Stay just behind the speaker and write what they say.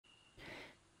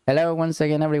Hello once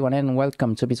again everyone and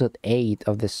welcome to episode 8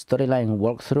 of the storyline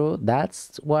walkthrough.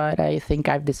 That's what I think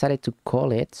I've decided to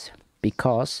call it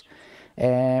because,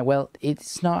 well,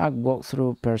 it's not a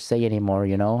walkthrough per se anymore,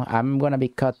 you know. I'm gonna be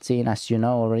cutting, as you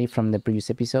know already from the previous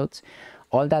episodes,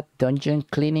 all that dungeon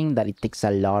cleaning that it takes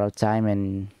a lot of time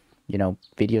and, you know,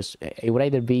 videos. It would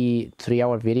either be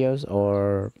 3-hour videos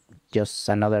or just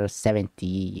another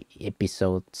 70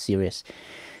 episode series.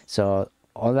 So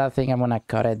all that thing I'm gonna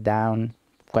cut it down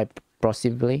quite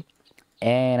possibly,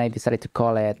 and I decided to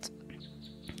call it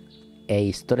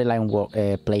a storyline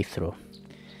playthrough,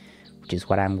 which is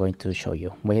what I'm going to show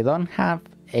you. We don't have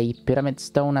a pyramid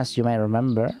stone, as you may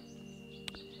remember.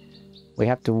 We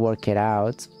have to work it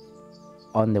out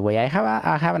on the way. I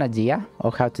have an idea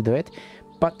of how to do it,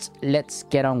 but let's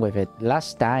get on with it.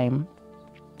 Last time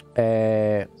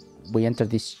we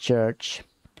entered this church,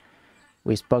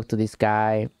 we spoke to this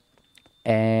guy,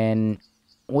 and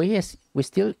we're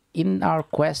still in our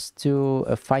quest to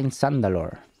find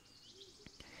Zandalor.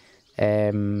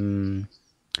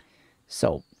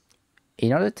 So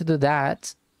in order to do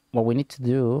that, what we need to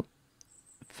do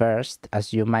first,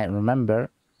 as you might remember,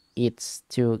 it's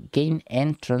to gain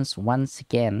entrance once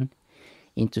again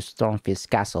into Stormfist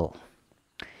Castle.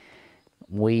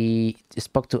 We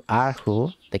spoke to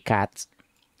Arhu, the cat,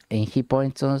 and he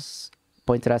pointed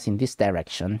us in this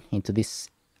direction, into this.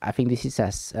 I think this is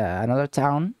another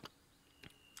town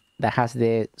that has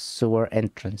the sewer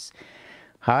entrance.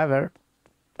 However,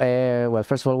 well,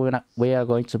 first of all, we are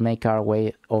going to make our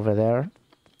way over there,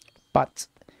 but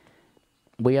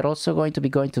we are also going to be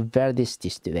going to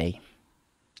VERDISTIS today.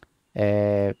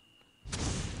 That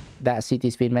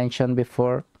city's been mentioned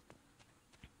before.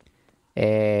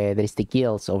 There is the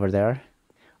guilds over there.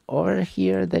 Over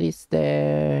here, there is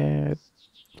the...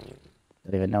 I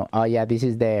don't even know. Oh yeah, this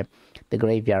is the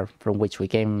graveyard from which we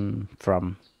came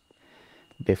from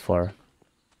before.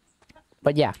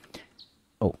 But yeah.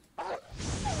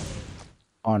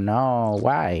 Oh no,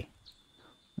 why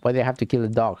do they have to kill the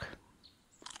dog?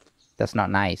 That's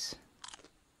not nice.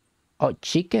 Oh,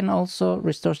 chicken also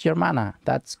restores your mana.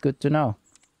 That's good to know.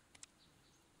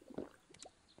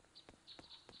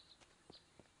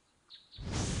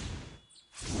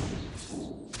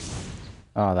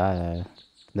 Oh,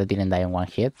 that didn't die in one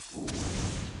hit.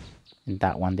 And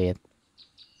that one did.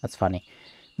 That's funny.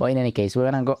 But in any case, we're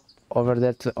gonna go over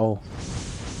there to... Oh.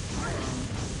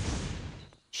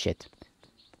 Shit.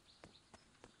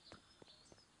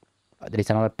 There is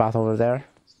another path over there.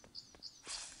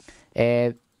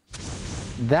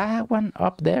 That one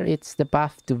up there, it's the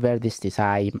path to VERDISTIS,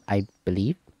 I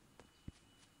believe.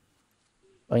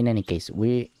 But in any case,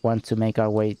 we want to make our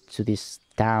way to this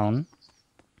town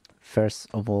first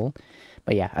of all.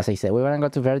 But yeah, as I said, we want to go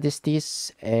to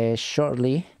VERDISTIS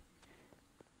shortly.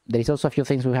 There is also a few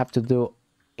things we have to do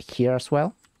here as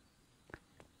well.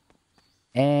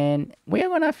 And we are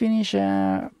gonna finish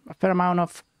a fair amount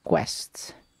of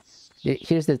quests.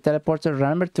 Here's the teleporter.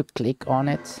 Remember to click on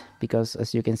it, because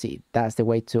as you can see, that's the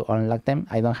way to unlock them.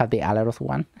 I don't have the Alaroth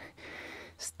one.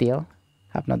 Still,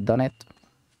 have not done it.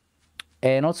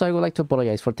 And also, I would like to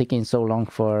apologize for taking so long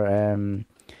for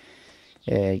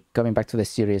coming back to the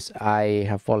series. I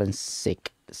have fallen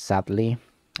sick, sadly,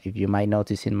 if you might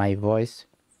notice in my voice.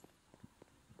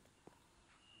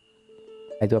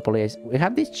 I do apologize. We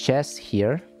have this chest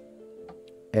here.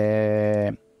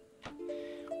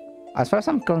 As far as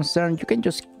I'm concerned, you can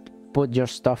just put your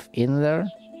stuff in there.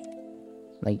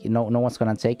 Like, no one's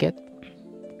gonna take it.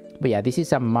 But yeah, this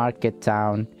is a market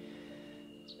town.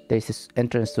 There's this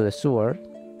entrance to the sewer.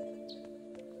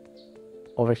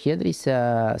 Over here there is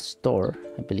a store,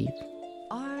 I believe.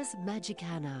 Ars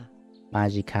Magicana.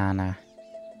 Magicana.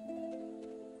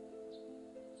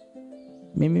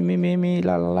 Me,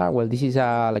 la la la. Well, this is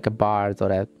like a bard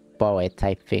or a poet,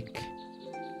 I think.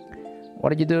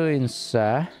 What are you doing,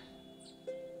 sir?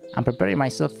 I'm preparing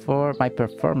myself for my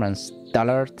performance.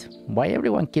 Dullard. Why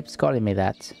everyone keeps calling me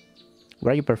that?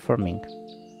 What are you performing?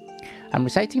 I'm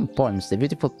reciting poems, the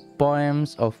beautiful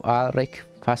poems of Ulrich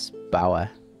Fassbauer.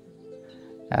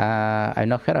 I've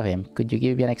not heard of him. Could you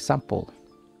give me an example?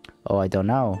 Oh, I don't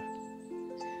know.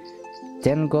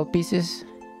 10 gold pieces?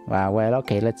 Well,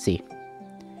 okay, let's see.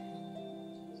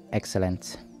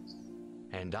 Excellent.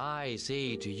 And I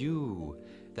say to you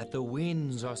that the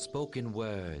winds are spoken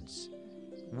words,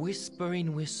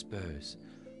 whispering whispers,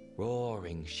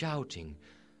 roaring, shouting,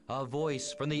 a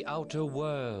voice from the outer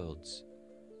worlds.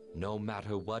 No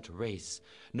matter what race,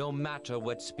 no matter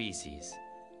what species,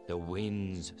 the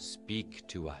winds speak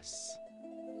to us.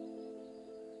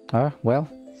 Oh, well.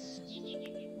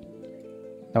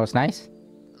 That was nice.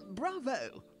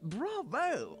 Bravo!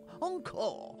 Bravo!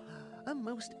 Encore! a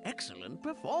most excellent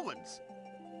performance.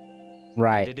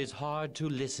 Right. It is hard to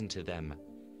listen to them,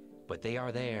 but they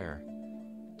are there.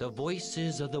 The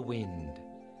voices of the wind.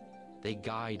 They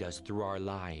guide us through our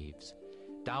lives,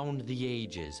 down the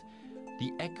ages,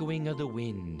 the echoing of the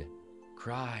wind,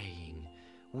 crying,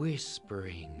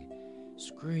 whispering,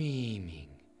 screaming,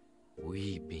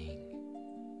 weeping,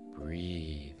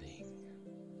 breathing.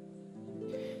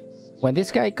 When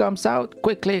this guy comes out,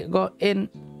 quickly go in.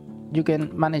 You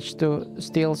can manage to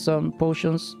steal some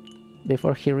potions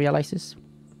before he realizes.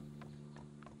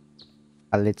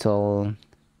 A little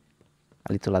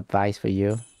advice for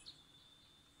you.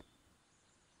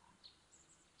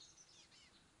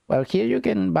 Well, here you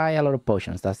can buy a lot of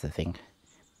potions, that's the thing.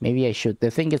 Maybe I should.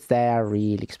 The thing is they are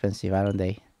really expensive, aren't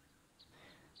they?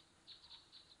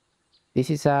 This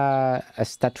is a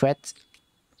statuette.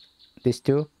 These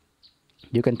two.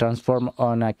 You can transform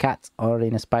on a cat or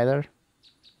in a spider.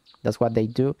 That's what they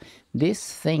do.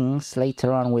 These things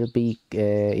later on will be,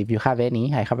 if you have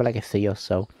any, I have like a 3 or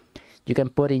so. You can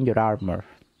put in your armor,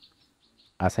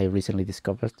 as I recently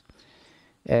discovered.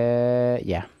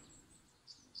 Yeah.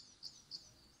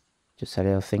 Just a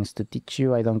little things to teach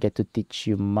you. I don't get to teach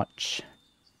you much.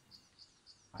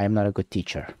 I am not a good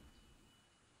teacher.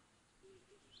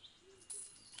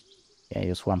 Yeah,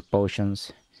 just want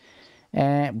potions.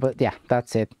 But yeah,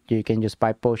 that's it. You can just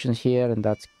buy potions here, and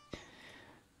that's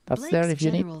there if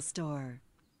you need. General Store.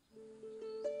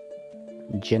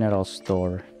 General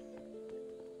store.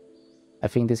 I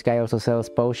think this guy also sells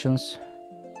potions.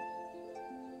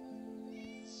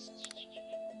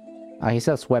 He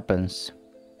sells weapons.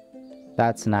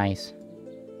 That's nice.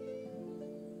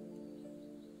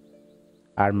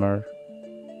 Armor.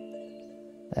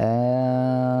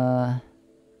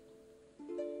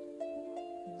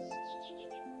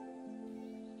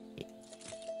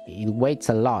 It weighs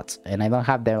a lot, and I don't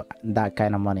have that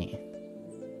kind of money.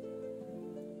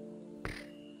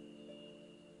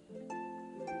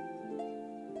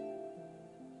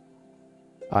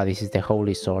 Oh, this is the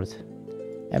holy sword.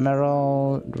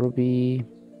 Emerald, ruby.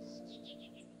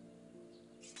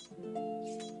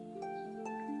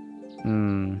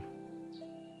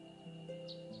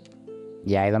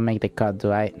 Yeah, I don't make the cut,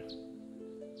 do I?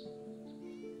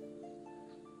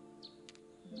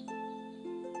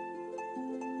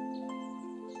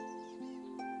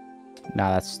 No,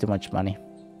 that's too much money.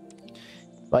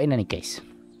 But in any case,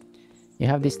 you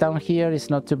have this down here. It's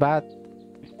not too bad.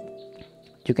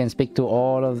 You can speak to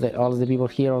all of the people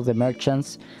here, all the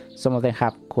merchants. Some of them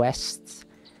have quests.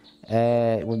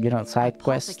 You know, side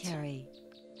quests. Apothecary.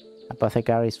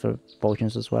 Apothecaries for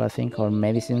potions as well, I think, or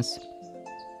medicines.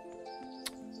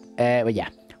 But yeah,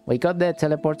 we got the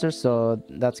teleporter, so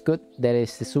that's good. There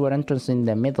is the sewer entrance in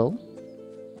the middle.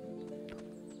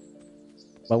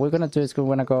 What we're gonna do is we're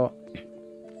gonna go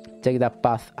take that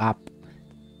path up,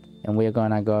 and we're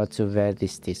gonna go to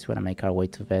VERDISTIS. We're gonna make our way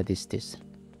to VERDISTIS.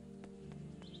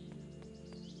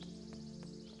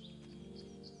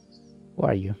 Who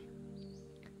are you?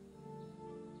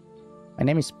 My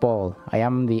name is Paul. I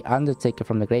am the undertaker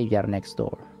from the graveyard next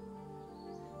door.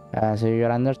 So you're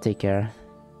an undertaker.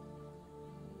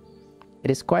 It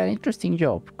is quite an interesting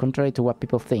job, contrary to what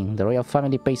people think. The royal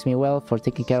family pays me well for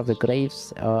taking care of the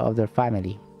graves of their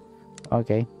family.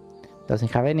 Okay. Doesn't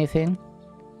have anything.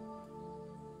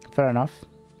 Fair enough.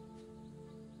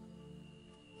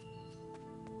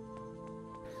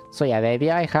 So yeah, the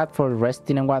idea I had for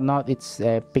resting and whatnot, it's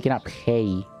picking up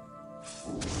hay.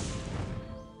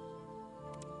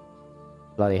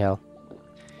 Bloody hell.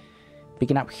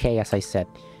 Picking up hay, as I said.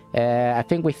 I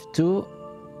think with 2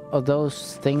 of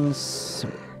those things,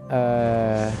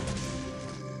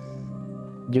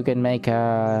 you can make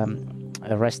a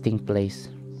resting place.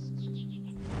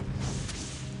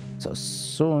 So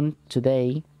soon,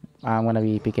 today, I'm gonna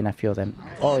be picking a few of them.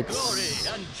 Oh,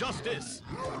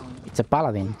 it's a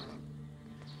paladin.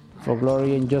 For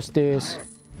glory and justice.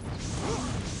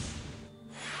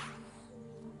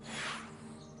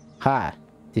 Ha!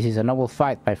 This is a noble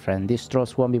fight, my friend. These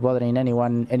trolls won't be bothering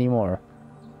anyone anymore.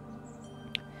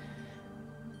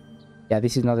 Yeah,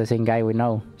 this is not the same guy we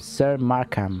know. Sir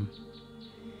Markham.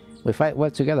 We fight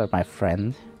well together, my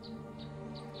friend.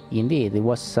 Indeed, it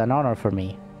was an honor for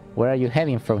me. Where are you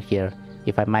heading from here,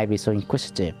 if I might be so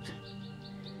inquisitive?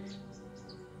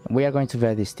 We are going to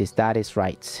VERDISTIS, that is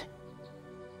right.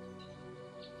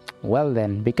 Well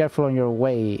then, be careful on your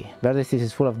way. VERDISTIS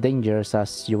is full of dangers,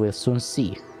 as you will soon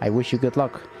see. I wish you good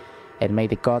luck, and may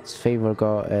the gods' favor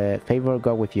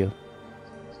go with you.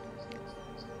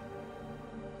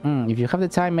 If you have the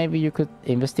time, maybe you could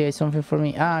investigate something for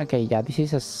me. Ah, okay, yeah, this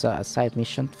is a side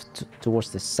mission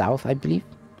towards the south, I believe.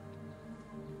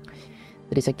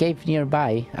 There is a cave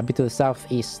nearby, a bit to the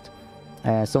southeast.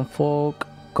 Some folk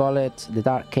call it the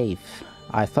Dark Cave.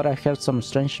 I thought I heard some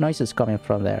strange noises coming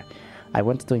from there. I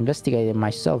wanted to investigate it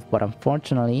myself, but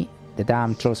unfortunately, the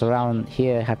damn trolls around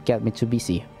here have kept me too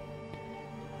busy.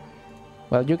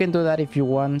 Well, you can do that if you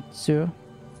want to.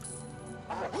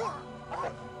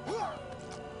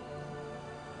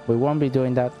 We won't be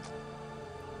doing that.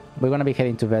 We're gonna be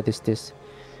heading to VERDISTIS.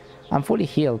 I'm fully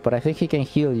healed, but I think he can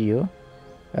heal you.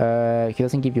 He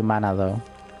doesn't give you mana though.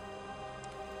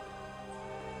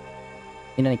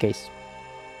 In any case,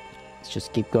 let's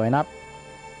just keep going up.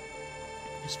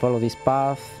 Just follow this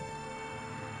path.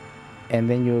 And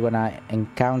then you're gonna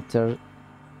encounter,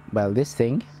 well, this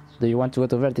thing. Do you want to go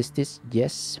to VERDISTIS?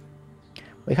 Yes.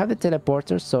 We have the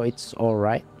teleporter, so it's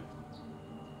alright.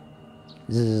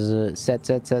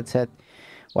 Set.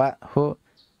 What? Who?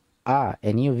 Ah,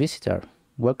 a new visitor.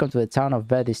 Welcome to the town of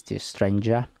VERDISTIS,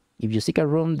 stranger. If you seek a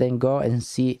room, then go and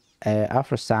see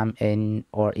Afrosam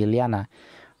or Ileana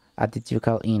at the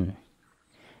Ducal Inn.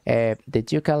 The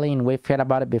Ducal Inn, we've heard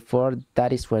about it before.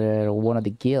 That is where one of the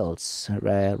guilds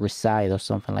reside or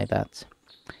something like that.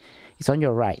 It's on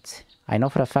your right. I know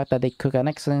for a fact that they cook an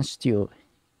excellent stew.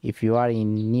 If you are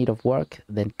in need of work,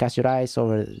 then cast your eyes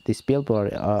over this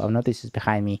billboard of notices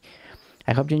behind me.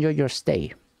 I hope you enjoy your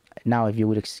stay. Now, if you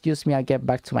would excuse me, I'll get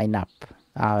back to my nap.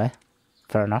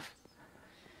 Fair enough.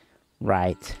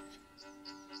 Right.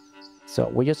 So,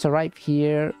 we just arrived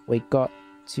here. We got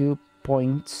 2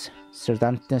 points.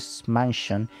 Cervantes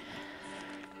Mansion.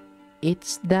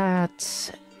 It's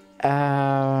that...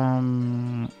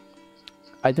 I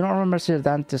do not remember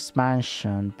Cervantes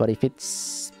Mansion, but if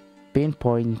it's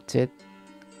pinpointed,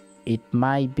 it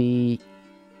might be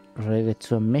related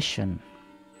to a mission.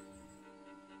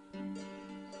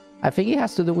 I think it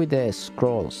has to do with the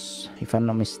scrolls, if I'm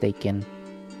not mistaken.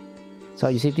 So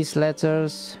you see these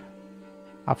letters,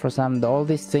 Afrosam, all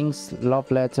these things, love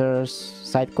letters,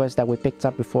 side quests that we picked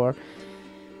up before.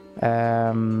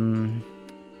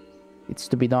 It's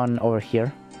to be done over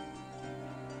here.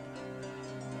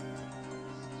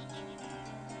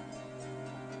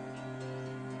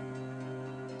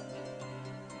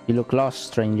 You look lost,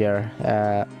 stranger.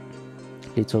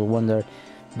 Little wonder.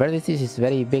 VERDISTIS is a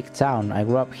very big town. I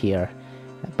grew up here,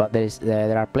 but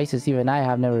there are places even I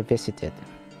have never visited.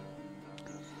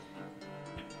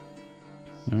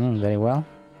 Very well.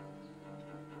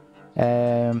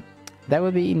 That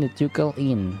would be in the Ducal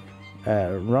Inn,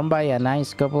 run by a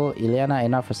nice couple, Ileana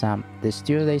and Afrosam. The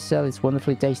stew they sell is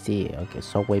wonderfully tasty. Okay,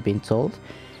 so we've been told.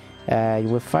 You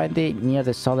will find it near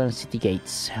the southern city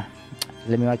gates.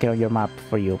 Let me mark it on your map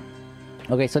for you.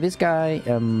 Okay, so this guy,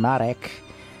 Marek,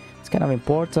 it's kind of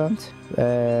important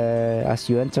as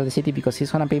you enter the city because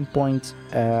he's gonna pinpoint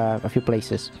a few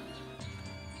places.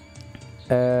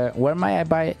 Where might I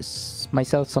buy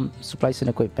myself some supplies and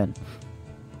equipment?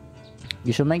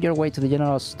 You should make your way to the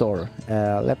general store.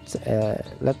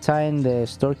 Leptine, the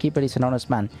storekeeper, is an honest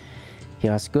man. He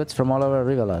has goods from all over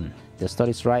Rivellon. The store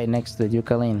is right next to the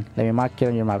Ducal Inn. Let me mark it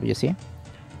on your map, you see?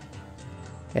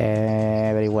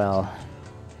 Very well.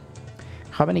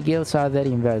 How many guilds are there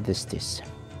in VERDISTIS?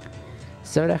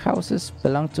 Several houses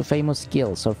belong to famous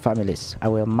guilds or families. I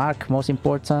will mark most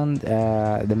important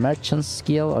the Merchant's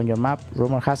Guild on your map.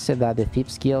 Rumor has it that the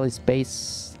Thieves Guild is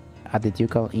based at the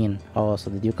Ducal Inn. Oh, so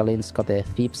the Ducal Inn's got the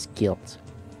Thieves Guild.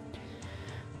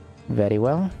 Very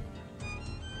well.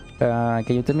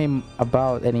 Can you tell me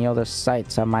about any other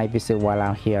sites I might visit while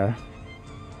I'm here?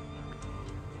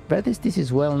 VERDISTIS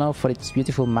is well known for its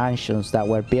beautiful mansions that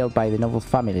were built by the noble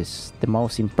families. The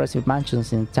most impressive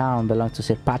mansions in town belong to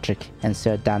Sir Patrick and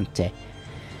Sir Dante.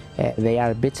 They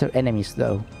are bitter enemies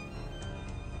though.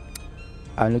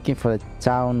 I'm looking for the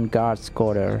town guard's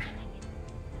quarter.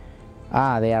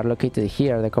 Ah, they are located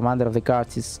here. The commander of the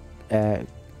guards is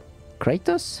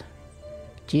Kratos?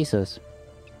 Jesus.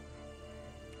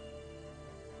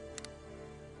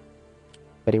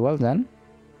 Very well done.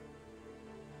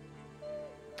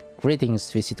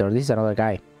 Greetings, visitor. This is another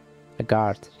guy. A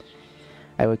guard.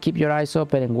 I will keep your eyes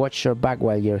open and watch your back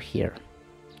while you're here.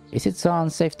 Is it so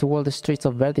unsafe to walk the streets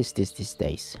of VERDISTIS these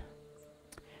days?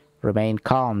 Remain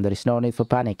calm. There is no need for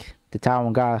panic. The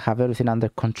town guard have everything under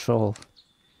control.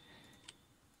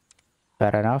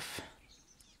 Fair enough.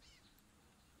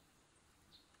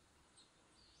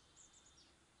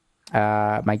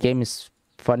 My game is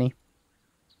funny.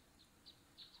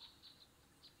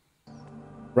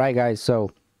 Right, guys,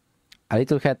 so a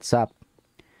little heads up.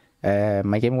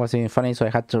 My game was even funny, so I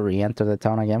had to re-enter the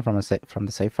town again from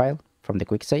the save file, from the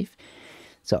quick save.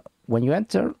 So when you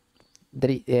enter,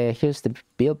 here's the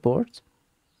billboard.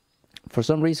 For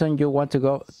some reason, you want to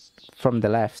go from the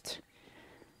left.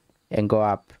 and go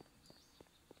up.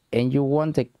 And you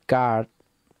want the guard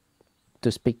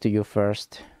to speak to you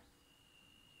first,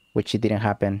 which it didn't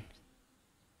happen.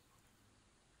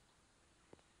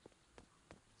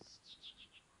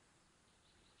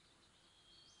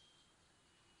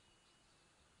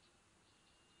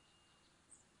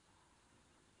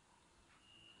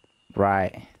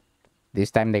 Right.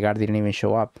 This time the guard didn't even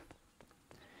show up.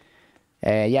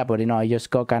 Yeah, but you know, it just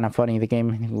got kind of funny in the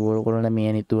game. It wouldn't let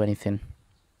me do anything.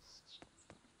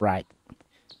 Right.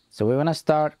 So we're gonna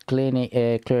start clearing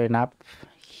up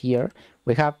here.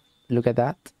 We have, look at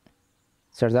that.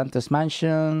 Sardanta's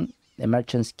Mansion, the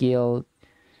Merchant's Guild,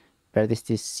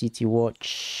 VERDISTIS City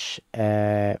Watch,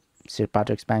 Sir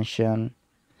Patrick's Mansion,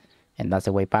 and that's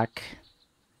the way back.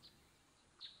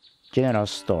 General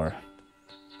Store.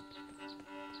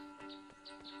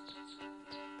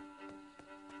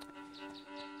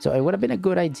 So it would have been a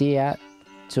good idea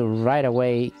to right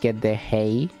away get the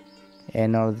hay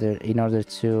in order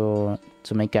to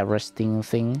make a resting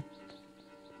thing.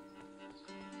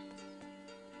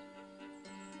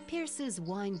 Pierce's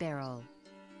wine barrel.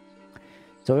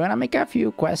 So we're gonna make a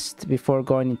few quests before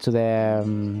going into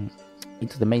the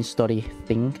main story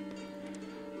thing.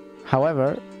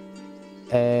 However,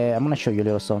 I'm gonna show you a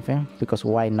little something, because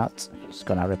why not? Just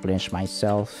gonna replenish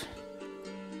myself.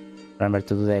 Remember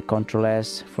to do the Ctrl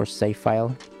S for save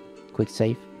file, quick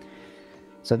save.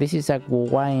 So this is a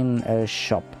wine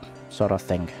shop sort of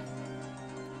thing.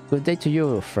 Good day to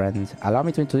you, friend. Allow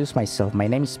me to introduce myself. My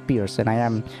name is Pierce, and I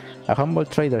am a humble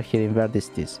trader here in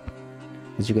VERDISTIS.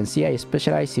 As you can see, I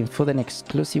specialize in food and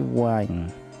exclusive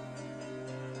wine.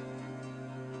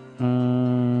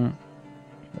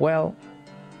 Well,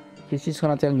 he's just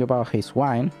gonna tell you about his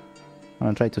wine. I'm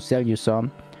gonna try to sell you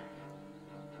some.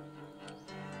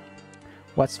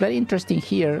 What's very interesting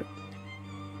here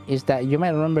is that you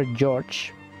might remember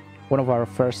George, one of our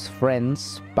first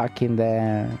friends back in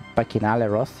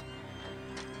Aleroth.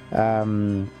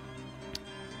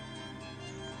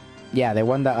 Yeah, the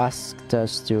one that asked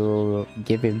us to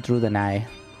give him through the night.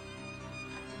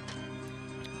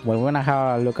 Well, we're gonna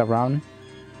have a look around.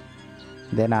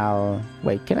 Then I'll...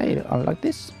 Wait, can I unlock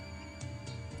this?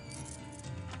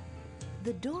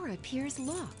 The door appears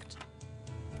locked.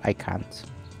 I can't.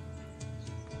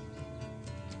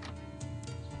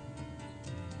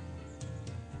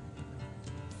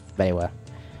 Very well.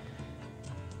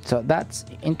 So that's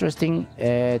interesting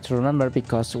to remember,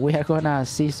 because we are gonna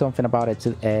see something about it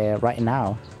right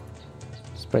now.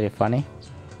 It's pretty funny.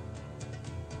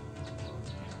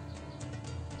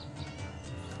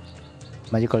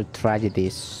 Magical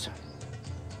tragedies.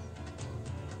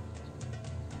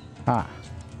 Ah.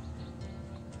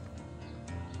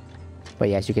 But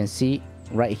yeah, as you can see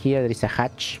right here, there is a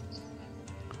hatch.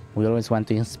 We always want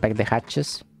to inspect the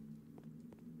hatches.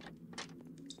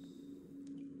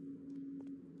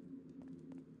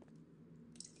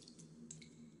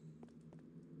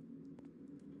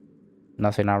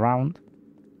 Nothing around.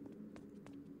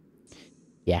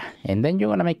 Yeah, and then you're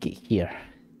gonna make it here.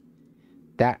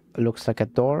 That looks like a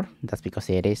door. That's because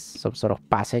it is some sort of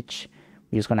passage.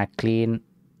 We're just gonna clean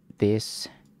this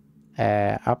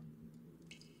up.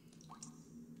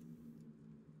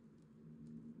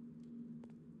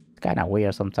 It's kind of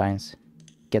weird sometimes.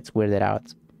 Gets weirded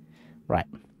out. Right.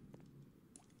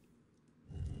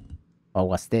 Oh,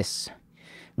 what's this?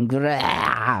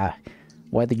 Grah!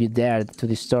 Why did you dare to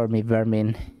disturb me,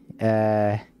 vermin?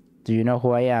 Do you know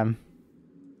who I am?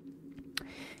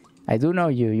 I do know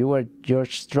you. You were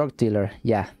George's drug dealer.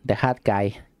 Yeah, the hat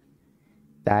guy.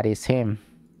 That is him.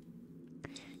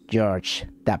 George,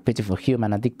 that pitiful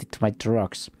human addicted to my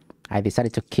drugs. I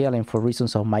decided to kill him for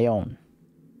reasons of my own.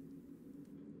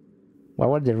 What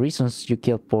were the reasons you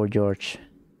killed poor George?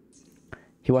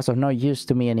 He was of no use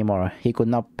to me anymore. He could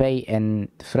not pay and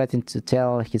threatened to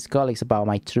tell his colleagues about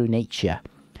my true nature.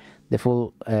 The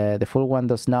fool one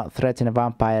does not threaten a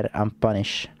vampire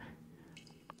unpunished.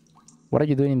 What are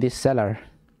you doing in this cellar?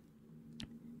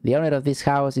 The owner of this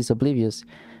house is oblivious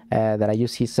that I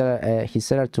use his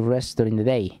cellar to rest during the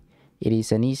day. It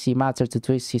is an easy matter to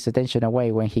twist his attention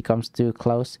away when he comes too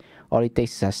close. All it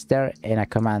takes is a stare and a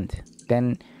command.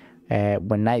 Then,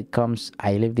 when night comes,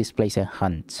 I leave this place and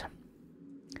hunt.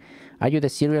 Are you the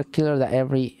serial killer that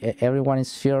everyone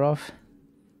is fear of?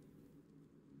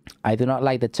 I do not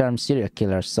like the term serial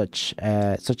killer. Such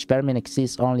vermin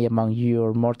exist only among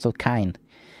your mortal kind.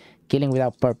 Killing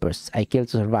without purpose. I kill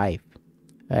to survive.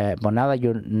 But now that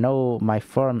you know my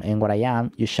form and what I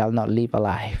am, you shall not live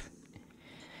alive.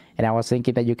 And I was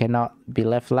thinking that you cannot be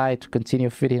left alive to continue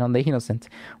feeding on the innocent.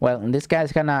 Well, this guy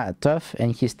is kinda tough,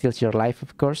 and he steals your life,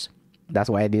 of course. That's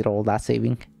why I did all that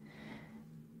saving.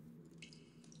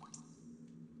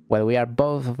 Well, we are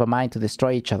both of a mind to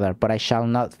destroy each other, but I shall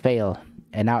not fail,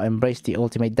 and now embrace the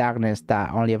ultimate darkness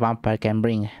that only a vampire can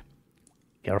bring.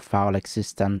 Your foul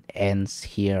existence ends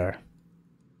here.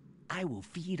 I will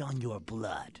feed on your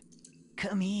blood.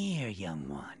 Come here, young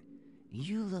one.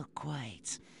 You look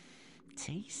quite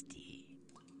tasty.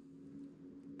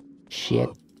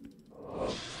 Shit.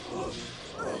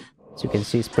 As you can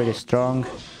see, it's pretty strong.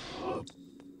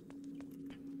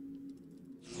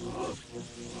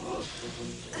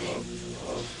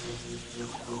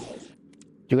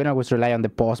 You can always rely on the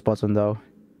pause button though.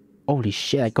 Holy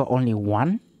shit, I got only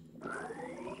one?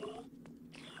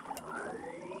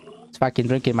 It's fucking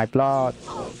drinking my blood.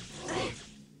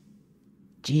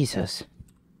 Jesus.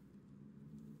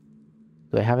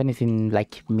 Do I have anything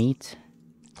like meat?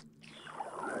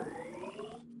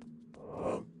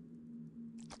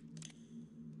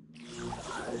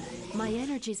 My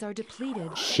energies are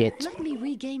depleted. Shit. Let me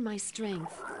regain my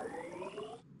strength.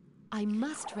 I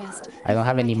must rest. I don't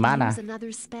have before any can mana. use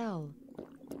another spell.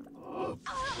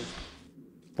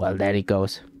 Well, there it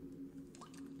goes.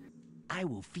 I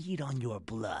will feed on your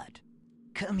blood.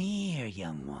 Come here,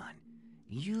 young one.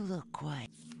 You look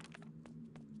quite...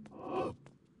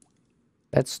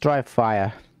 Let's try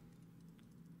fire.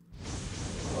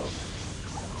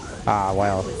 Ah,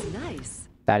 well. That was nice.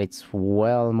 That is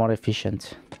well more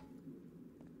efficient.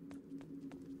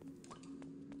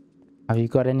 Have you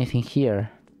got anything here?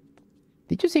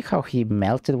 Did you see how he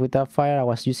melted with that fire? I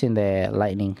was using the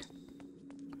lightning.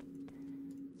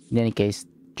 In any case,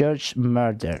 George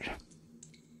murder.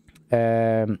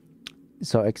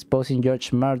 So exposing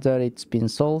George murder, it's been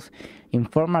solved.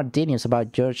 Inform Ardenius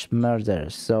about George murder.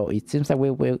 So it seems like we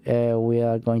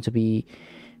are going to be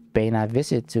paying a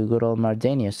visit to good old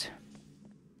Mardenius.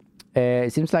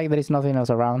 It seems like there is nothing else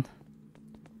around.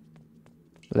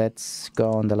 Let's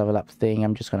go on the level up thing.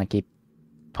 I'm just gonna keep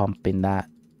pumping that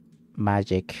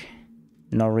magic.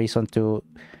 No reason to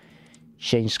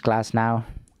change class now.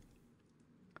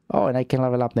 Oh, and I can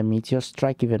level up the meteor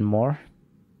strike even more.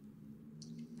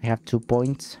 I have 2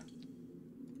 points.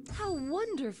 How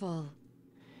wonderful.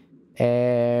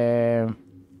 There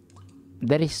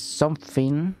is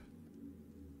something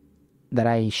that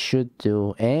I should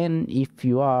do, and if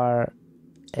you are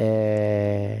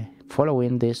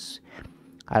following this,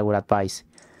 I would advise,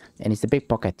 and it's the big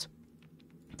pocket.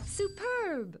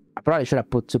 Superb. I probably should have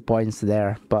put 2 points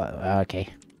there, but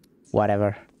okay,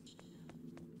 whatever.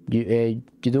 You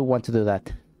do want to do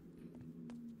that.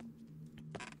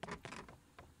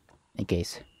 In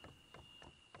case.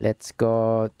 Let's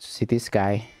go to see this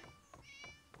guy.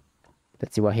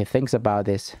 Let's see what he thinks about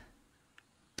this.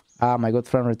 Ah, my good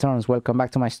friend returns. Welcome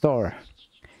back to my store.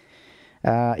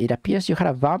 It appears you had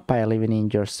a vampire living in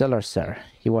your cellar, sir.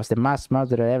 He was the mass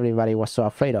murderer everybody was so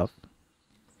afraid of.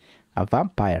 A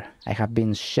vampire? I have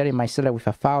been sharing my cellar with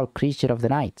a foul creature of the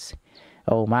night.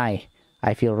 Oh my,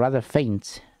 I feel rather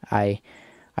faint. I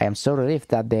am so relieved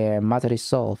that the matter is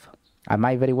solved. I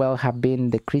might very well have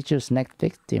been the creature's next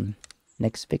victim.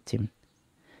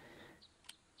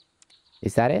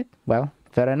 Is that it? Well,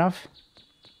 fair enough.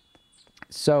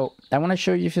 So, I want to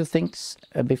show you a few things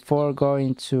before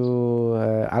going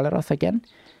to Alaroth again.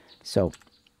 So,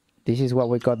 this is what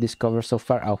we got discovered so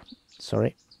far. Oh,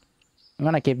 sorry. I'm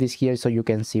going to keep this here so you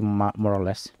can see more or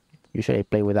less. Usually I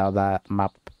play without that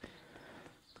map.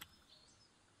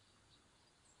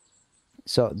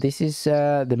 So, this is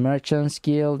the merchant's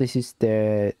guild. This is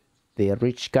the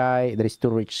rich guy. There is 2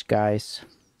 rich guys.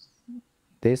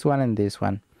 This one and this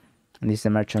one. And this is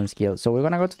the merchant's guild. So, we're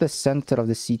going to go to the center of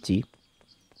the city.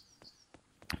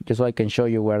 Just so I can show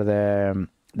you where the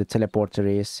teleporter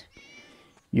is.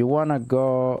 You wanna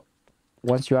go,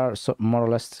 once you are more or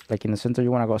less like in the center,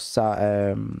 you wanna go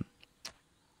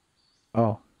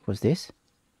oh, who's this?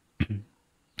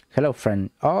 Hello, friend.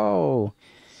 Oh,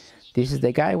 this is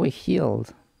the guy we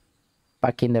healed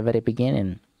back in the very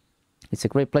beginning. It's a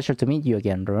great pleasure to meet you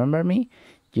again. Remember me?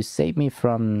 You saved me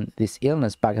from this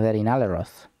illness back there in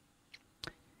Alaroth.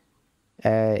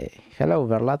 Hello,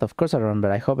 Verlat. Of course I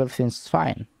remember. I hope everything's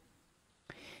fine.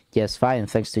 Yes, fine.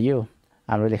 Thanks to you.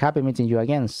 I'm really happy meeting you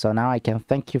again. So now I can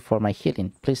thank you for my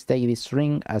healing. Please take this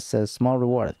ring as a small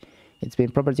reward. It's been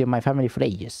property of my family for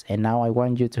ages, and now I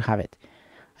want you to have it.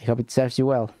 I hope it serves you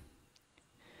well.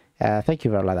 Thank you,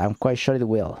 Verlat. I'm quite sure it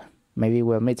will. Maybe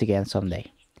we'll meet again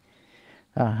someday.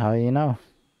 How do you know?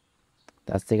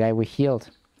 That's the guy we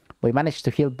healed. We managed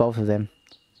to heal both of them.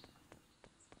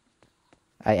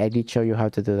 I did show you how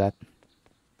to do that.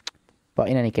 But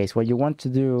in any case, what you want to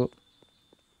do,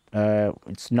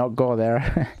 it's not go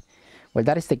there. Well,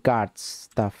 that is the guard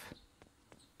stuff.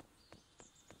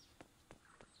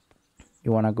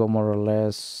 You want to go more or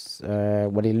less,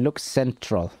 well, it looks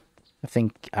central. I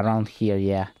think around here,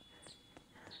 yeah.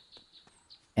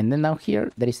 And then down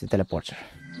here, there is the teleporter.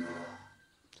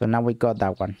 So now we got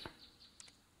that one.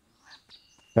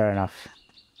 Fair enough.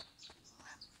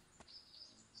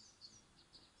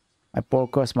 My poor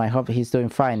Cosmo, I hope he's doing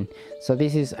fine. So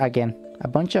this is, again, a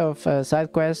bunch of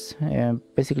side quests.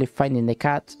 Basically finding the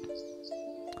cat.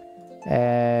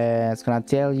 It's gonna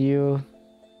tell you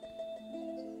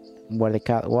where the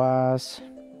cat was.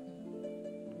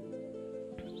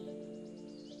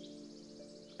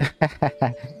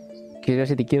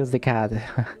 Curiosity kills the cat.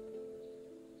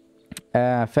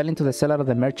 Fell into the cellar of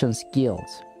the Merchant's Guild.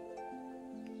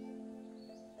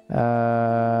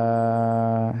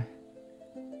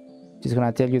 She's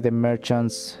gonna tell you the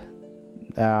merchants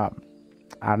are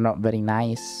not very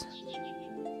nice.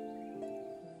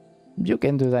 You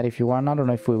can do that if you want. I don't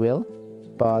know if we will,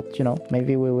 but you know,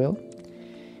 maybe we will.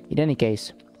 In any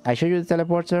case, I show you the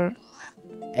teleporter,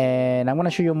 and I'm gonna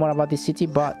show you more about this city,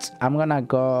 but I'm gonna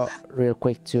go real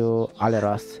quick to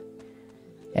Aleroth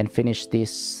and finish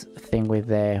this thing with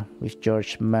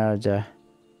George Murder.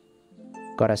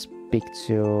 Gotta speak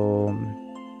to...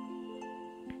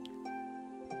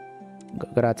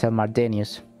 Gotta tell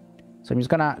Mardenius. So I'm just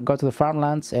gonna go to the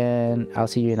farmlands, and I'll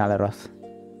see you in Aleroth.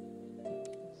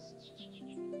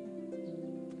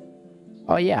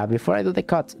 Oh yeah, before I do the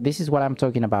cut, this is what I'm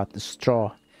talking about, the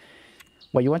straw.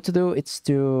 What you want to do is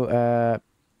to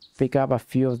pick up a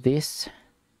few of these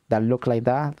that look like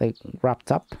that, like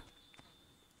wrapped up.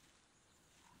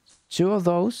 2 of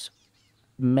those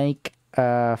make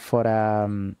for a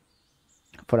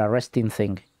resting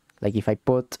thing. Like if I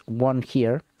put one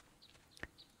here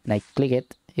and I click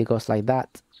it, it goes like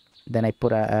that. Then I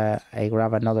put I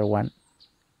grab another one.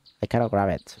 I cannot grab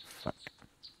it. Fuck.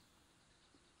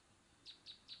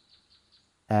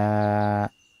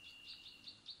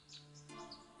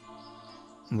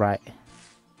 Right.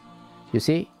 You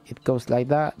see, it goes like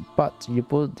that, but you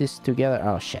put this together.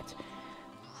 Oh shit.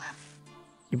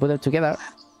 You put it together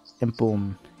and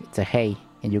boom, it's a hay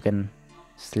and you can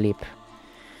sleep.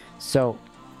 So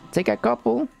take a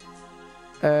couple.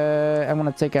 I'm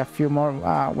gonna take a few more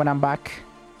when I'm back.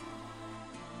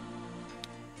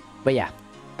 But yeah,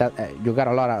 that you got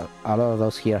a lot of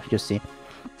those here, you see.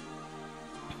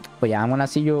 But yeah, I'm gonna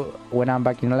see you when I'm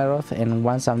back in Aleroth, and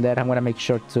once I'm there, I'm gonna make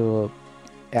sure to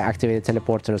activate the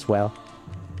teleporter as well.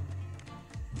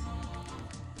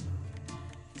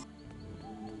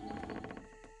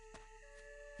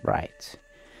 Right.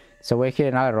 So we're here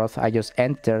in Aleroth. I just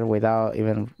enter without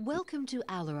even Welcome to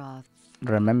Aleroth.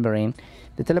 remembering.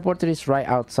 The teleporter is right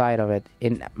outside of it.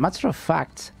 In matter of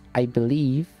fact, I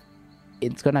believe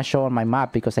it's gonna show on my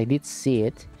map because I did see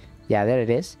it. Yeah, there it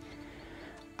is.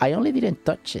 I only didn't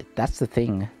touch it. That's the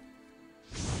thing.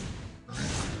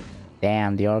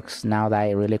 Damn, the orcs now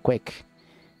die really quick.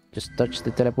 Just touch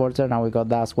the teleporter. Now we got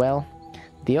that as well.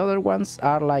 The other ones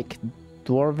are like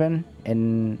dwarven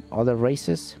and other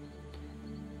races.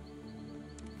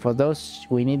 For those,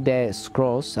 we need the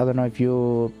scrolls. I don't know if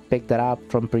you picked that up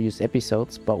from previous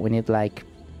episodes, but we need like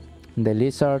the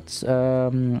lizards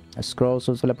scrolls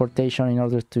of teleportation in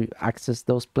order to access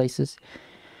those places.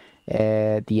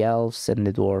 The elves and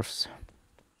the dwarves.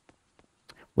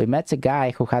 We met a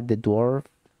guy who had the dwarf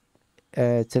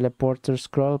teleporter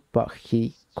scroll, but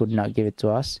he could not give it to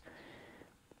us.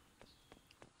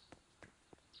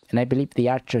 And I believe the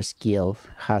Archer's Guild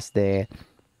has the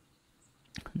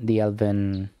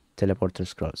elven teleporter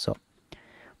scroll. So,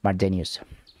 Mardenius.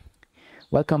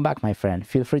 Welcome back, my friend.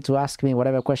 Feel free to ask me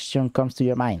whatever question comes to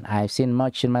your mind. I've seen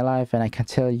much in my life and I can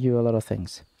tell you a lot of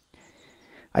things.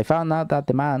 I found out that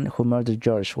the man who murdered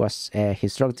George was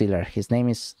his drug dealer. His name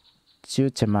is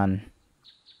Tuteman.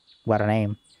 What a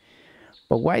name.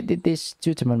 But why did this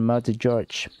Tuteman murder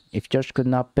George? If George could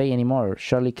not pay anymore,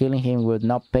 surely killing him would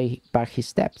not pay back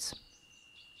his debts.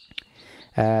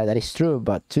 That is true,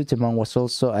 but Tuteman was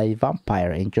also a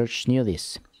vampire and George knew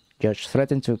this. George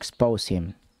threatened to expose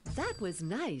him. That was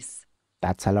nice.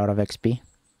 That's a lot of XP.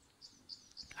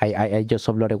 I just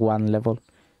uploaded one level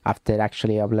after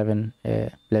actually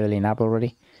leveling up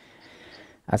already.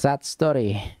 A sad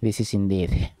story, this is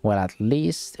indeed. Well, at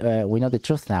least we know the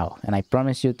truth now, and I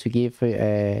promise you to give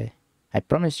a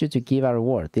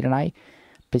reward, didn't I?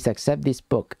 Please accept this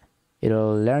book.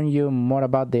 It'll learn you more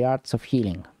about the arts of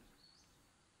healing.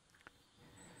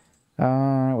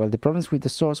 Well, the problems with the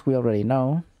source we already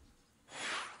know.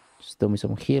 Just do me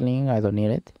some healing. I don't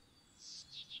need it.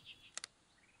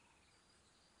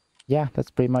 Yeah,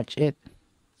 that's pretty much it.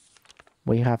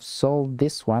 We have solved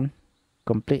this one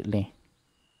completely.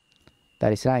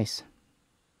 That is nice.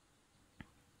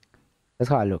 Let's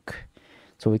have a look.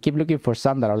 So we keep looking for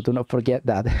Zandalor. Do not forget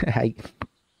that.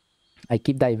 I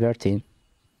keep diverting.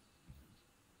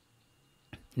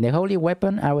 The holy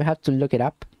weapon, I will have to look it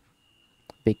up.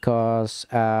 Because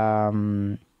I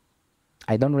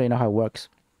don't really know how it works.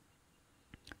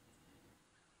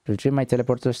 Retrieve my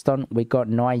teleporter stone. We got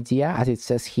no idea, as it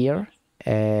says here.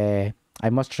 I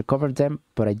must recover them,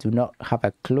 but I do not have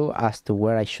a clue as to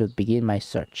where I should begin my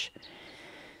search.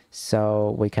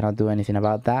 So we cannot do anything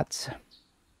about that.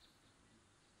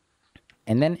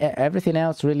 And then everything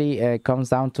else really comes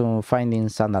down to finding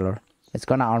Zandalor. It's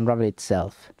gonna unravel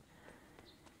itself.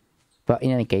 But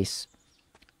in any case,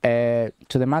 to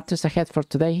the matters ahead for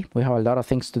today, we have a lot of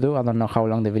things to do. I don't know how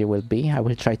long the video will be. I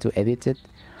will try to edit it.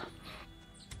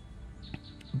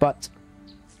 But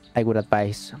I would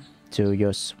advise to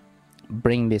just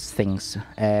bring these things.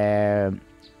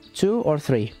 2 or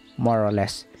 3, more or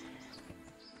less.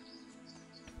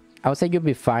 I would say you'll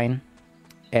be fine.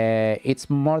 It's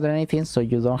more than anything, so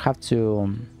you don't have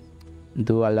to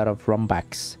do a lot of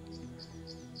runbacks.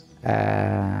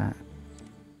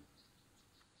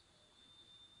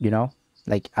 You know,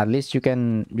 like at least you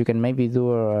can maybe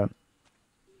do a...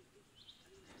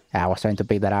 I was trying to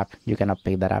pick that up. You cannot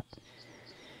pick that up.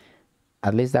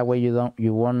 At least that way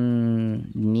you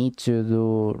won't need to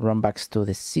do runbacks to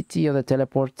the city or the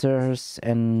teleporters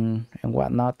and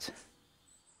whatnot.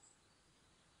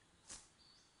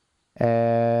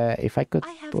 If I could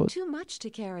I have too much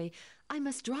to carry. I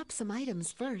must drop some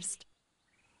items first.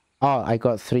 Oh, I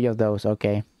got 3 of those.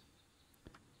 Okay.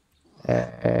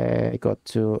 I got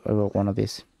 1 of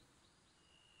these.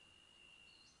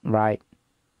 Right.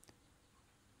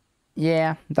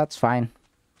 Yeah, that's fine.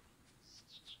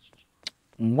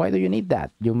 Why do you need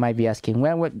that? You might be asking.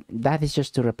 Well, that is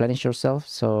just to replenish yourself,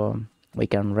 so we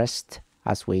can rest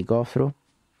as we go through.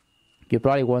 You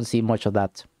probably won't see much of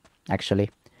that,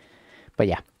 actually. But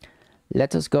yeah,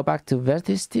 let us go back to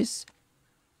Verdistis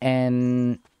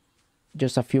and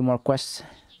just a few more quests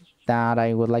that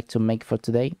I would like to make for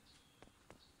today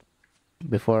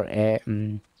before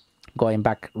going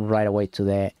back right away to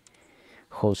the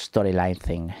whole storyline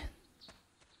thing.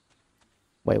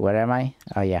 Wait, where am I?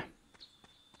 Oh yeah.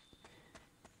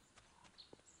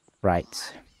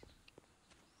 Right.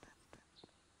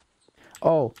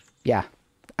 Oh, yeah.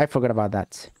 I forgot about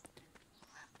that.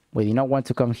 We do not want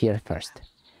to come here first.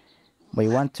 We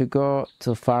want to go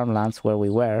to farmlands where we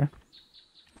were,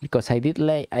 because I did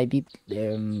leave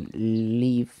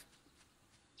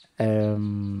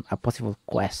a possible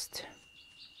quest.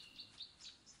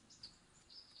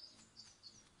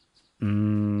 So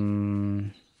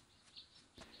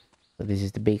this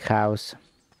is the big house.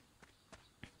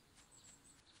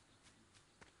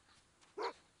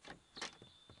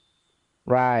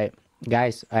 Right,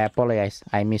 guys, I apologize.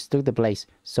 I mistook the place.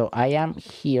 So I am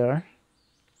here,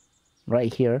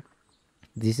 right here.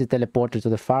 This is teleported to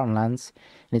the farmlands,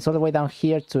 and it's all the way down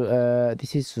here to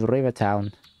this is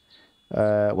Rivertown.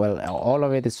 Well, all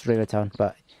of it is Rivertown,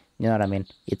 but you know what I mean.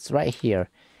 It's right here.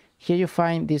 Here you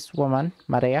find this woman,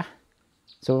 Maria.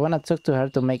 So we want to talk to her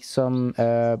to make some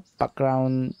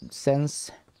background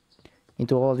sense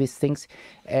into all these things.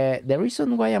 The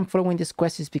reason why I'm following this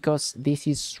quest is because this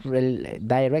is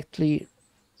directly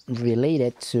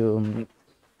related to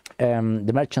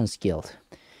the Merchants Guild.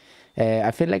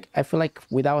 I feel like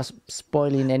without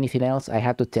spoiling anything else, I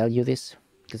have to tell you this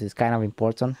because it's kind of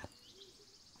important,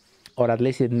 or at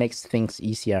least it makes things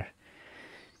easier.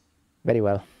 Very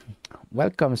well.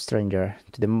 Welcome, stranger,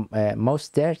 to the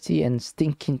most dirty and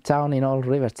stinking town in all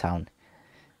Rivertown.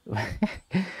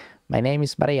 My name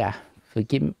is Maria.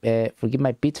 Forgive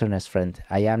my bitterness, friend.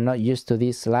 I am not used to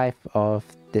this life of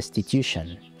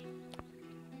destitution.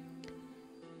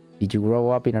 Did you grow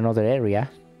up in another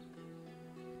area?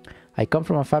 I come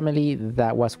from a family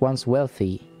that was once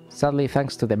wealthy. Sadly,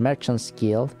 thanks to the Merchants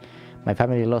Guild, my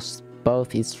family lost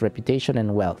both its reputation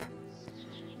and wealth.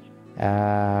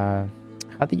 How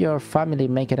did your family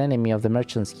make an enemy of the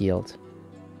Merchants Guild?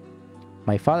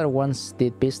 My father once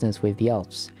did business with the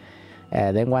elves.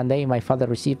 Then one day my father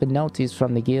received a notice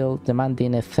from the guild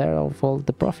demanding a third of all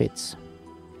the profits.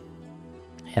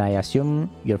 And I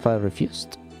assume your father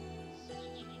refused?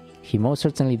 He most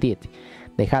certainly did.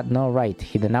 They had no right.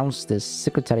 He denounced the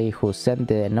secretary who sent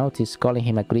the notice, calling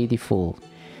him a greedy fool.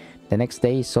 The next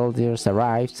day soldiers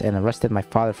arrived and arrested my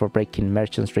father for breaking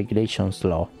merchants' regulations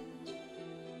law.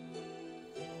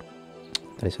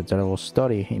 That is a terrible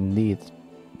story indeed.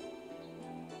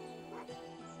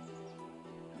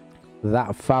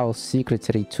 That foul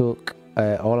secretary took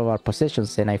all of our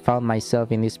possessions, and I found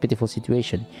myself in this pitiful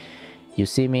situation. You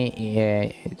see me,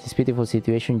 this pitiful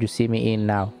situation you see me in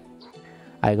now.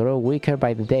 I grow weaker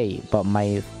by the day, but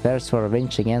my thirst for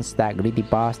revenge against that greedy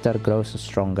bastard grows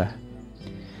stronger.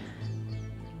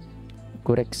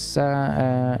 Would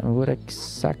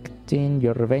exacting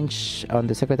your revenge on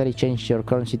the secretary change your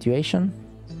current situation?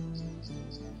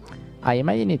 I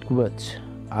imagine it would.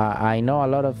 I know a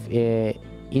lot of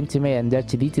intimate and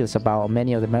dirty details about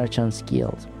many of the merchants'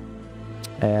 guild.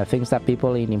 Things that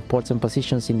people in important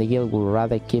positions in the guild would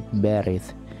rather keep buried.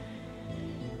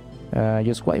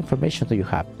 Just what information do you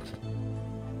have?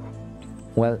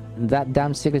 Well, that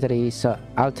damn secretary is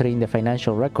altering the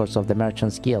financial records of the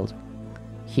merchants' guild.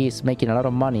 He is making a lot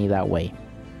of money that way.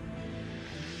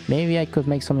 Maybe I could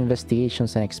make some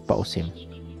investigations and expose him.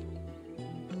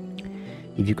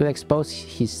 If you could expose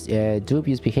his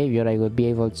dubious behavior, I would be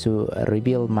able to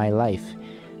rebuild my life.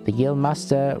 The guild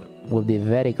master would be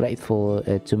very grateful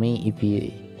to me if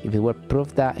it were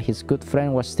proof that his good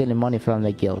friend was stealing money from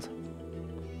the guild.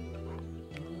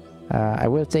 I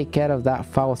will take care of that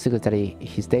foul secretary.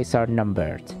 His days are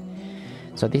numbered.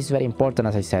 So this is very important,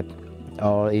 as I said,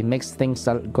 or it makes things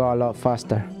go a lot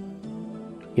faster.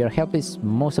 Your help is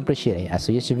most appreciated. I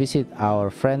suggest you visit our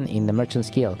friend in the Merchant's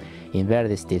Guild in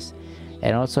VERDISTIS,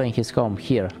 and also in his home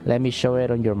here. Let me show it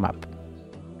on your map.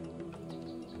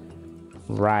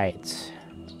 Right.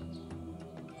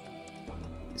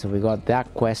 So we got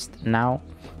that quest now.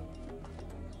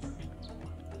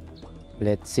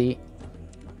 Let's see.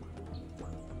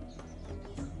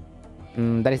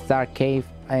 That is Dark Cave,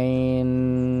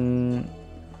 and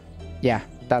yeah,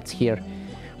 that's here.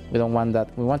 We don't want that.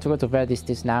 We want to go to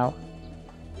VERDISTIS now,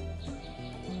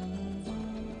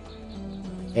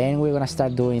 and we're gonna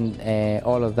start doing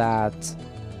all of that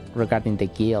regarding the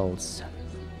guilds.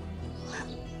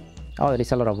 Oh, there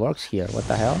is a lot of works here. What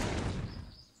the hell?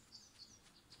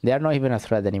 They are not even a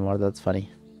threat anymore. That's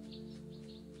funny.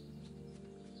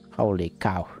 Holy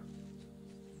cow.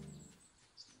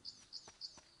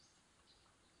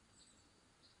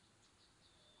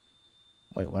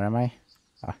 Wait, where am I?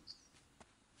 Ah.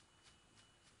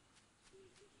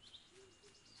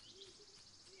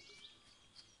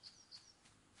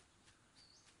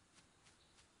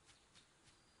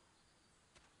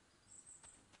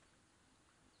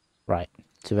 Right,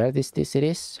 to where this it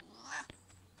is.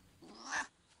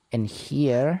 And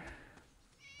here,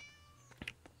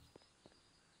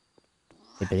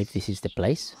 I believe this is the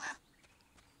place.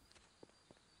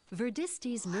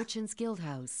 Verdistis Merchants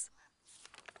Guildhouse.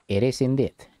 It is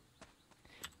indeed.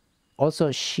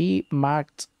 Also, she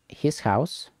marked his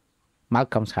house,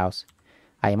 Malcolm's house.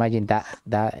 I imagine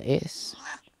that is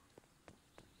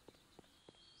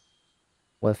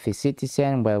wealthy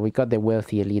citizen. Well, we got the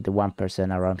wealthy elite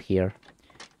 1% around here.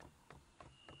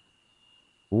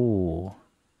 Ooh,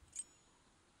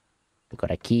 we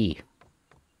got a key.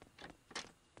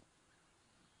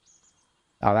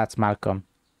 Oh, that's Malcolm.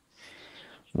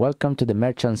 Welcome to the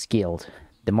Merchants Guild,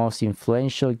 the most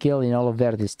influential guild in all of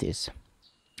VERDISTIS.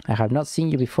 I have not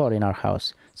seen you before in our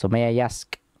house, so may I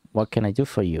ask, what can I do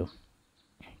for you?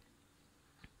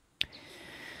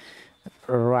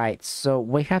 Right, so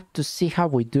we have to see how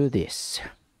we do this.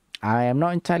 I am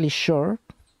not entirely sure,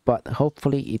 but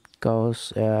hopefully it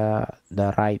goes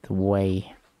the right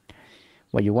way.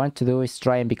 What you want to do is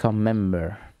try and become a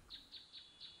member.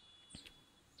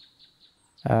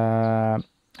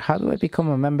 How do I become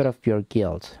a member of your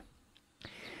guild?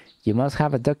 You must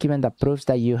have a document that proves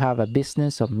that you have a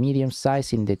business of medium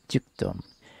size in the dukedom.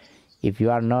 If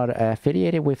you are not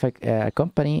affiliated with a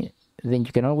company, then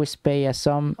you can always pay a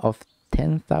sum of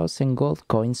 10,000 gold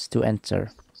coins to enter.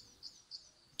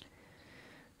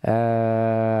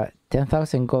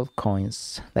 10,000 gold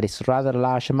coins. That is rather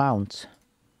large amount.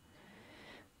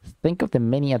 Think of the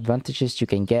many advantages you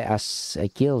can get as a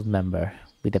guild member.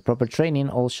 With the proper training,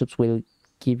 all shops will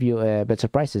give you better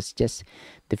prices. Yes,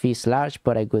 the fee is large,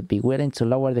 but I would be willing to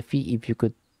lower the fee if you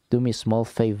could do me a small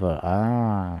favor.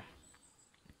 Ah.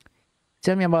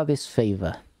 Tell me about this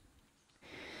favor.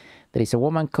 There is a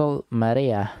woman called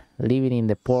Maria living in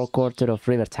the poor quarter of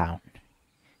Rivertown.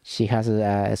 She has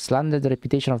slandered the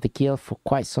reputation of the guild for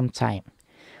quite some time.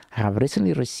 I have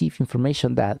recently received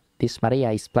information that this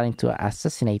Maria is planning to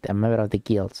assassinate a member of the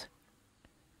guild.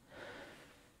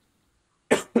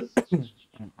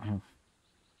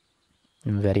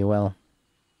 Very well.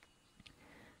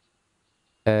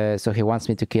 So he wants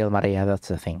me to kill Maria, that's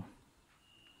the thing.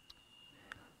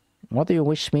 What do you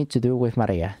wish me to do with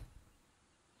Maria?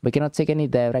 We cannot take any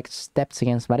direct steps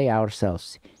against Maria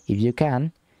ourselves. If you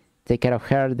can take care of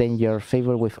her, then your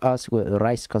favor with us will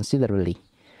rise considerably.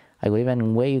 I will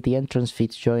even waive the entrance fee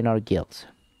to join our guild.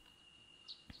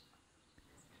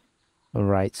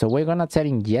 Alright, so we're gonna tell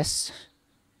him yes.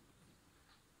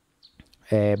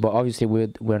 but obviously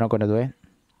we're not gonna do it.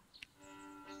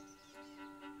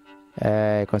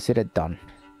 Consider it done.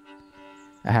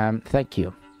 Thank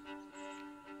you.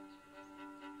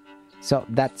 So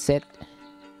that's it.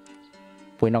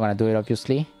 We're not gonna do it,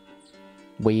 obviously.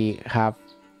 We have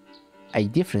a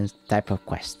different type of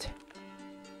quest.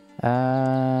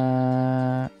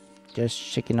 Just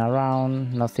checking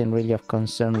around, nothing really of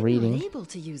concern reading. I'm not able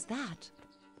to use that.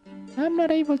 I'm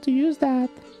not able to use that.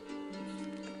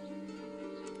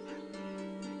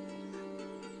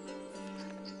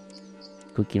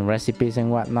 Cooking recipes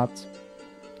and whatnot.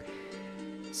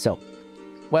 So,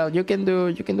 well, you can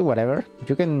do whatever.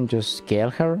 You can just scale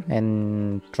her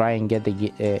and try and get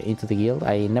into the guild.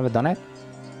 I never done it,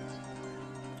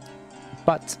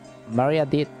 but Maria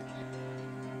did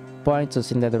point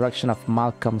us in the direction of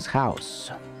Malcolm's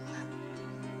house,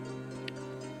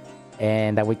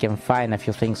 and that we can find a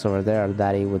few things over there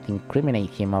that it would incriminate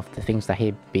him of the things that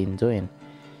he'd been doing.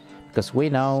 Because we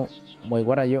know... Wait,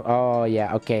 what are you? Oh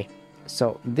yeah, okay.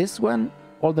 So this one,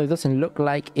 although it doesn't look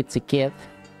like it's a kid,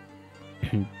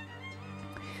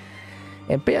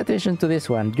 and pay attention to this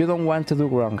one. You don't want to do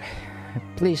wrong.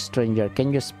 Please, stranger,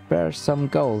 can you spare some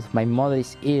gold? My mother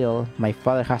is ill, my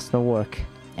father has no work,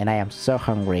 and I am so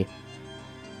hungry.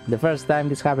 The first time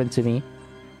this happened to me,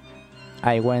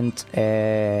 I went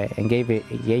and gave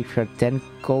her 10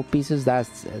 gold pieces.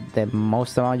 That's the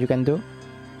most amount you can do.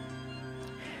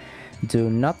 Do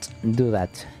not do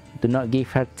that. Do not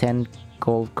give her 10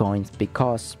 gold coins,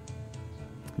 because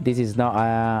this is not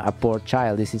a poor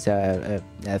child. This is a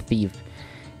thief,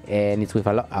 and it's with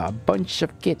a bunch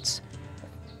of kids.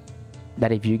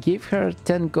 That if you give her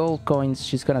 10 gold coins,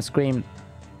 she's gonna scream,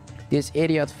 "This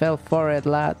idiot fell for it,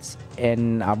 lads,"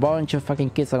 and a bunch of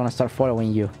fucking kids are gonna start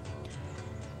following you.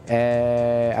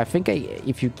 I think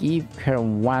if you give her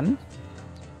one,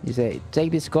 you say,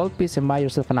 "Take this gold piece and buy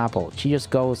yourself an apple." She just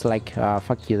goes like,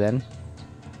 fuck you then.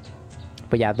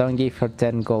 But yeah, don't give her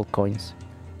 10 gold coins.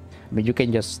 I mean, you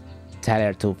can just tell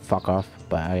her to fuck off,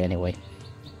 but anyway.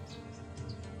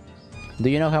 Do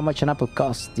you know how much an apple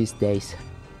costs these days?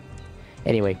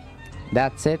 Anyway,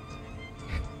 that's it.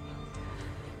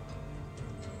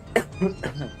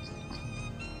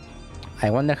 I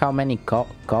wonder how many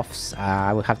coughs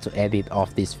I will have to edit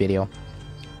off this video.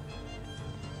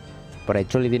 But I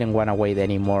truly didn't want to wait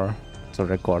anymore to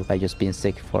record. I've just been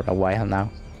sick for a while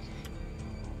now.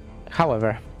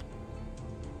 However,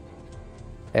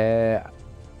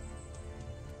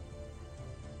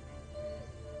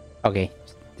 okay,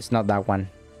 it's not that one.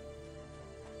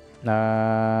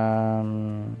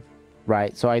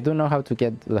 Right, so I do know how to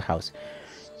get to the house.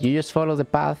 You just follow the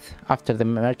path after the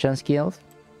Merchant's Guild.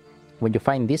 When you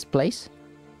find this place,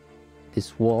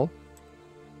 this wall,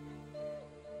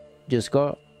 just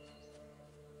go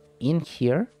in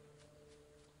here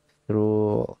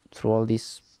through all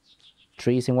these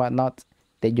trees and whatnot.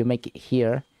 Then you make it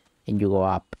here and you go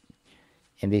up,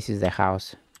 and this is the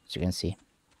house, as you can see.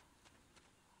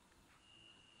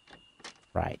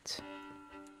 Right,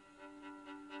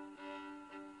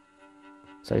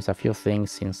 so there's a few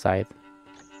things inside.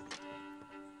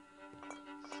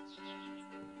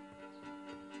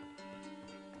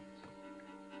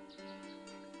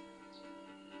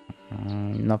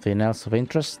 Nothing else of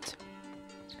interest.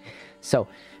 So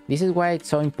this is why it's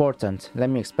so important. Let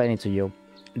me explain it to you.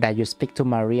 That you speak to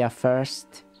Maria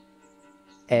first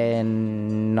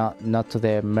and not to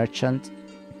the merchant.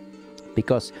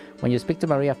 Because when you speak to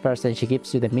Maria first and she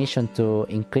gives you the mission to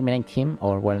incriminate him,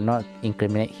 or well, not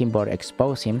incriminate him but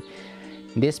expose him,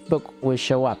 this book will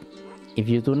show up. If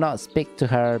you do not speak to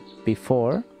her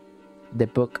before, the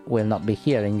book will not be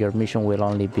here and your mission will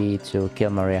only be to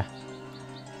kill Maria.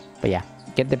 But yeah,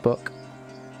 get the book.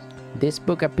 This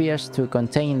book appears to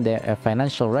contain the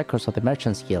financial records of the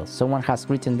Merchant's Guild. Someone has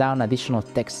written down additional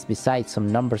texts besides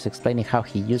some numbers explaining how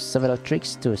he used several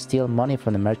tricks to steal money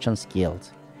from the Merchant's Guild.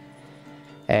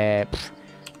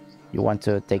 You want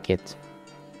to take it.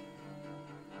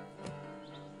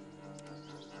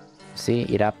 See,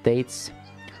 it updates.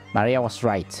 Maria was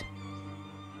right.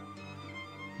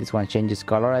 This one changes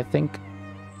color, I think.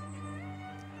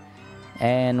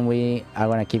 And we are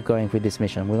gonna keep going with this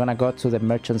mission. We're gonna go to the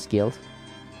Merchant's Guild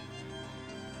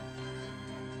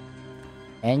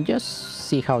and just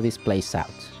see how this plays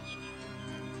out.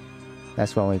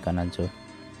 That's what we're gonna do.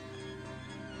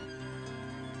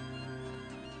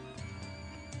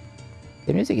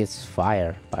 The music is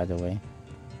fire, by the way.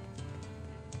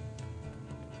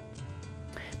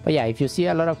 But yeah, if you see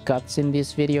a lot of cuts in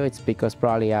this video, it's because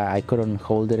probably I couldn't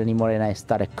hold it anymore and I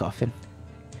started coughing.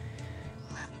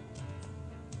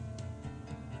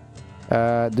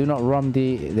 Do not roam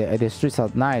the streets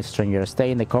at night, stranger.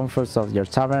 Stay in the comforts of your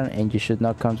tavern, and you should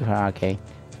not come to her. Okay,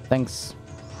 thanks.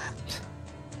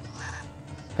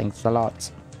 Thanks a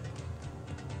lot.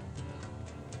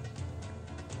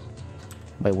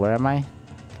 Wait, where am I?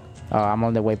 Oh, I'm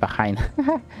on the way behind.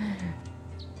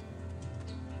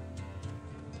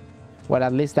 Well,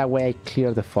 at least that way I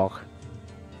clear the fog.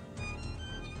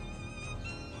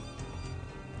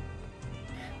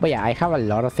 But yeah, I have a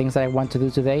lot of things that I want to do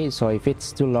today, so if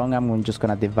it's too long, I'm just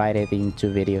gonna divide it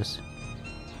into videos.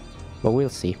 But we'll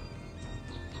see.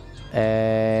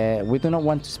 We do not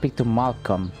want to speak to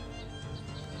Malcolm.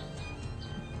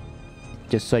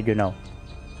 Just so you know.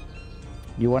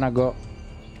 You wanna go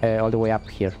all the way up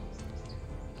here.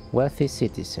 Wealthy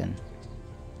citizen.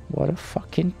 What a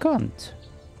fucking cunt.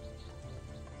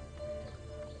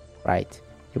 Right.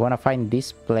 You wanna find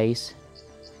this place.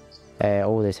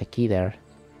 Oh, there's a key there.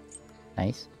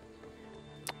 Nice.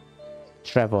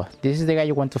 Trevor. This is the guy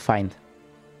you want to find.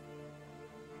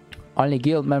 Only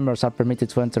guild members are permitted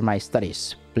to enter my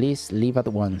studies. Please leave at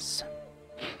once.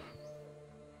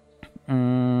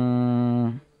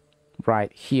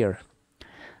 Right, here.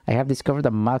 I have discovered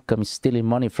that Malcolm is stealing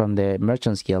money from the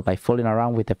Merchants Guild by fooling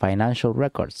around with the financial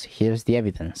records. Here's the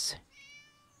evidence.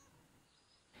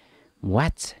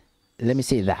 What? Let me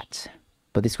see that.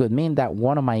 But this would mean that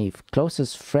one of my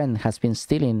closest friends has been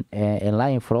stealing and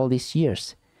lying for all these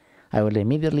years. I will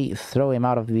immediately throw him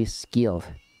out of this guild.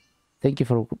 Thank you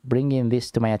for bringing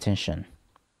this to my attention.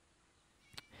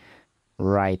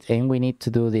 Right, and we need to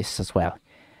do this as well.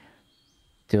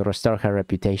 To restore her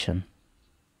reputation.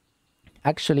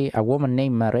 Actually, a woman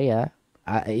named Maria...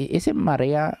 is it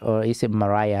Maria or is it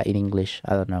Mariah in English?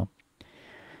 I don't know.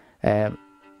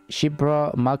 She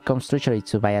brought Malcolm's treachery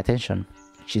to my attention.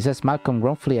 She says Malcolm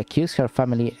wrongfully accused her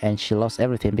family and she lost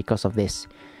everything because of this.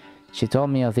 She told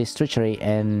me of this treachery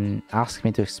and asked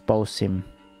me to expose him.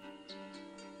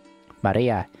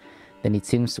 Maria, then it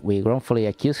seems we wrongfully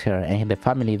accused her and the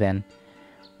family then.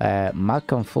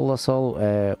 Malcolm fooled us all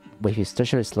with his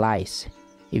treacherous lies.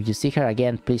 If you see her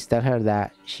again, please tell her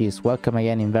that she is welcome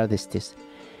again in VERDISTIS,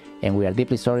 and we are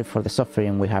deeply sorry for the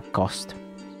suffering we have caused.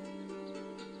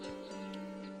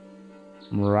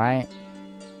 Right.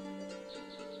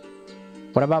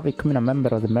 What about becoming a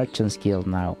member of the Merchants Guild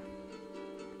now?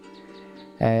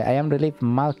 I am relieved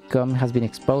Malcolm has been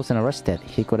exposed and arrested.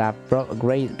 He could have brought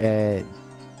great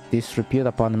disrepute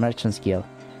upon the Merchants Guild.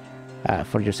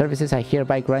 For your services, I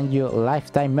hereby grant you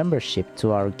lifetime membership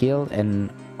to our guild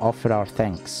and offer our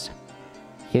thanks.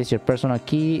 Here's your personal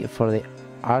key for the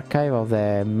archive of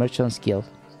the Merchants Guild.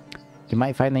 You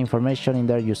might find the information in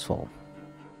there useful.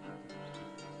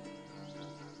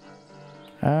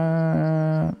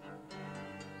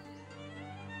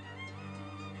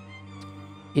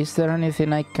 Is there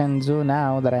anything I can do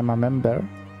now that I'm a member?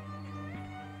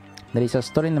 There is a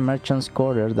store in the Merchants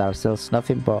Quarter that sells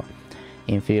nothing but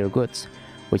inferior goods.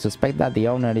 We suspect that the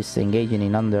owner is engaging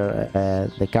in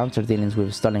the counter dealings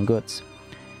with stolen goods,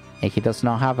 and he does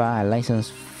not have a license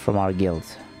from our guild.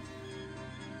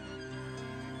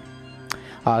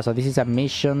 So this is a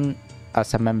mission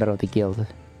as a member of the guild.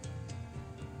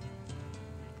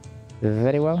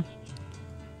 Very well.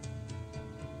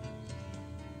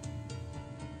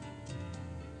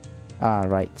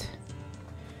 Right.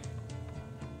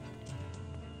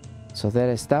 So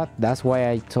there is that. That's why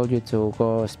I told you to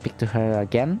go speak to her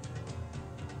again.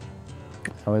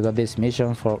 And we got this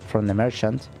mission from the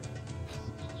merchant.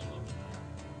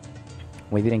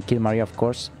 We didn't kill Maria, of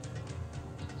course.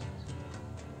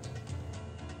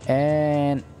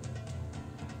 And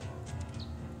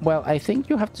well, I think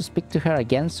you have to speak to her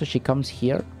again so she comes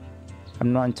here.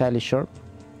 I'm not entirely sure.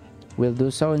 We'll do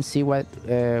so and see what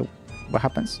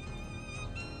happens.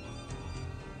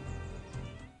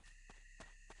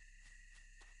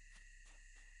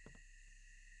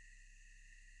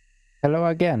 Hello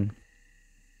again.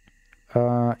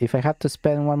 If I had to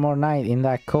spend one more night in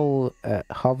that cold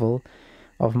hovel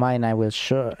of mine, I will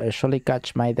surely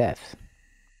catch my death.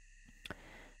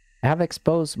 I have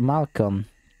exposed Malcolm.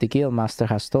 The guildmaster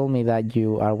has told me that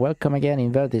you are welcome again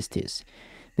in VERDISTIS.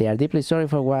 They are deeply sorry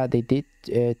for what they did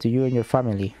to you and your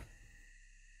family.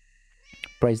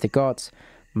 Praise the gods,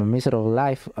 my miserable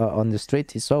life on the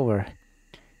street is over.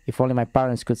 If only my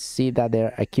parents could see that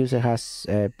their accuser has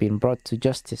been brought to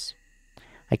justice.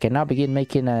 I can now begin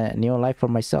making a new life for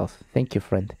myself. Thank you,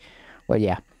 friend. Well,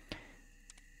 yeah.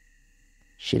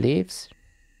 She leaves.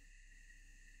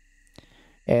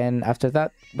 And after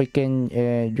that, we can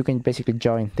you can basically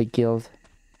join the guild.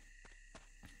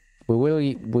 Oh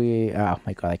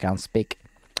my god, I can't speak.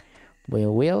 We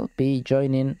will be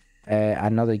joining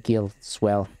another guild as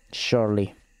well,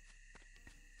 surely.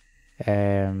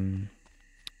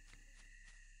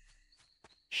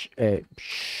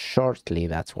 shortly.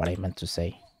 That's what I meant to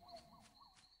say.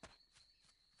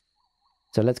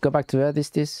 So let's go back to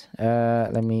VERDISTIS.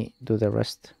 Let me do the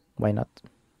rest. Why not?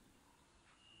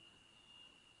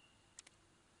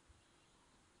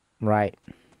 Right.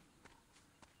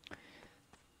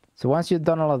 So once you've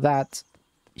done all of that,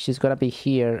 she's gonna be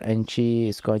here and she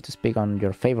is going to speak on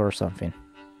your favor or something.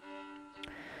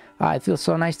 Ah, it feels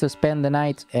so nice to spend the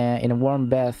night in a warm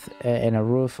bath and a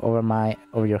roof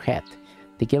over your head.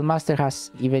 The guildmaster has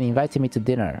even invited me to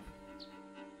dinner.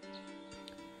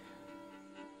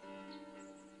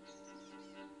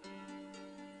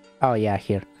 Oh yeah,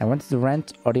 here. I wanted to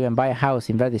rent or even buy a house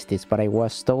in VERDISTIS, but I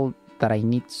was told that I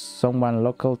need someone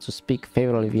local to speak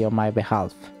favorably on my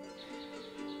behalf.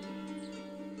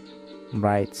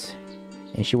 Right.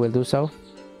 And she will do so?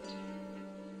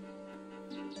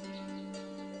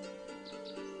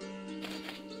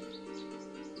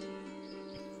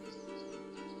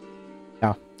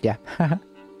 Oh, yeah.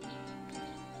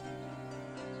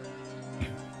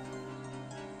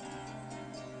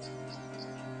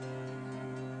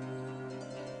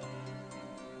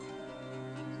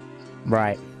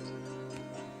 Right.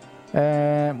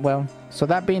 Well, so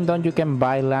that being done, you can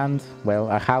buy land,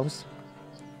 well, a house,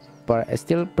 but it's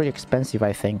still pretty expensive,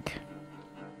 I think.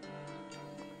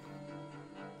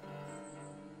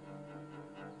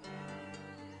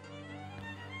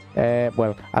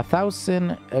 Well,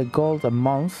 1,000 gold a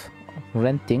month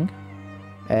renting,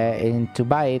 and to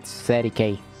buy it's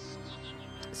 30k.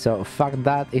 So fuck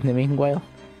that. In the meanwhile,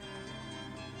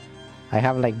 I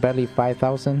have like barely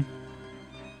 5,000.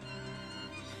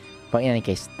 But in any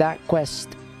case, that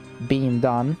quest being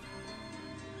done,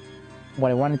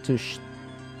 what I wanted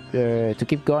to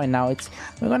keep going now,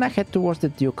 we're gonna head towards the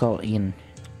Ducal Inn.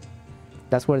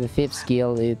 That's where the Thief's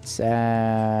Guild is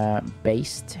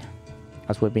based,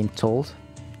 as we've been told.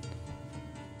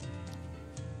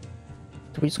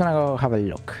 So we're just gonna go have a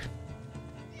look.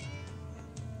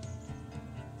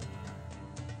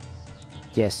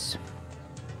 Yes.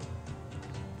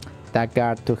 That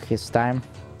guard took his time.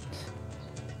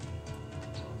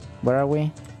 Where are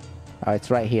we? Oh,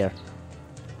 it's right here.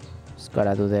 Just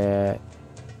gotta do the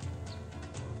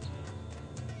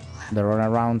run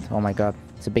around. Oh my god,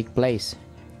 it's a big place.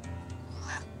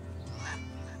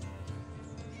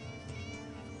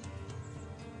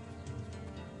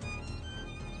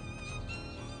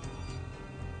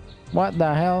 What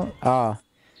the hell? Oh,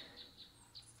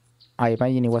 I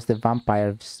imagine it was the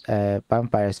vampire's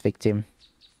victim.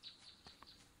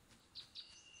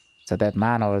 It's a dead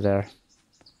man over there.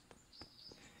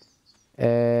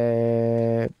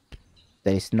 There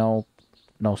is no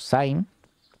sign,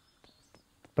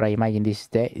 but I imagine this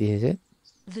is it.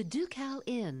 The Ducal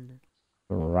Inn.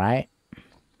 Right.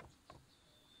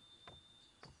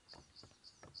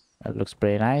 That looks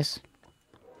pretty nice.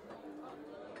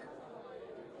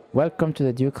 Welcome to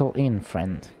the Ducal Inn,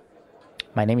 friend.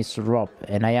 My name is Rob,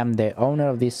 and I am the owner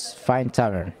of this fine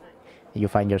tavern you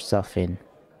find yourself in.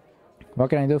 What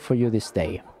can I do for you this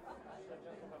day?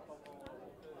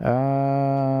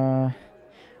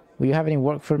 Will you have any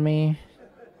work for me?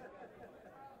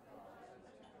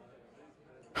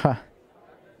 Huh.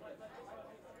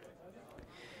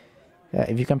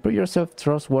 If you can prove yourself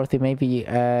trustworthy, maybe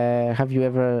have you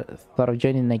ever thought of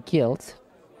joining a guild?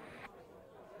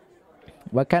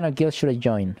 What kind of guild should I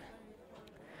join?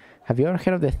 Have you ever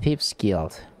heard of the Thieves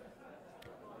Guild?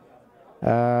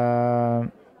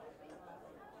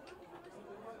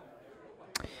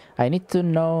 I need to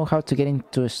know how to get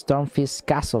into Stormfist's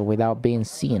castle without being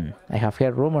seen. I have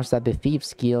heard rumors that the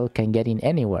Thieves Guild can get in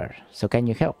anywhere, so can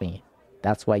you help me?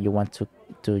 That's why you want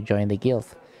to join the guild.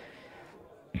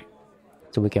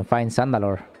 So we can find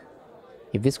Zandalor.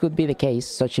 If this could be the case,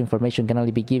 such information can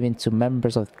only be given to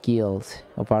members of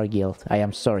our guild. I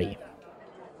am sorry.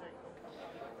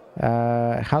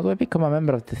 How do I become a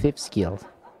member of the Thieves Guild?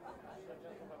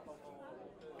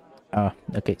 Oh,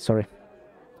 okay, sorry.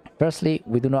 Firstly,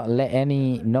 we do not let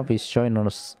any novice join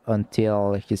us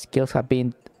until his skills have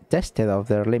been tested of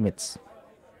their limits.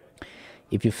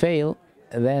 If you fail,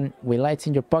 then we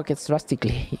lighten your pockets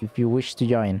drastically if you wish to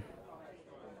join.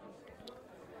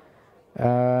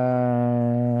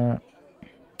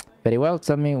 Very well,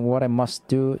 tell me what I must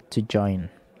do to join.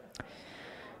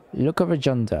 Look over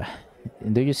yonder.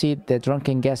 Do you see the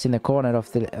drunken guest in the corner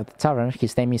of the tavern?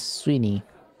 His name is Sweeney.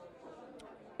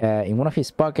 In one of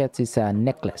his pockets is a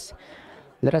necklace.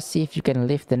 Let us see if you can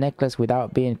lift the necklace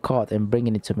without being caught and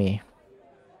bringing it to me.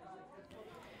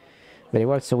 Very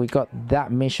well, so we got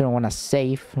that mission on a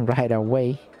safe right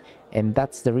away. And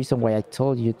that's the reason why I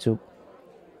told you to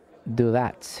do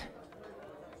that.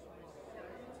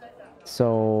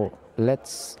 So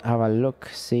let's have a look,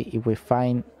 see if we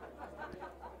find...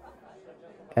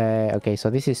 okay, so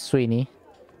this is Sweeney.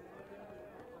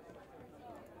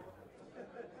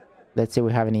 Let's see if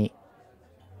we have any...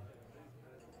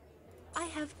 I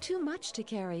have too much to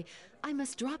carry. I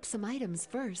must drop some items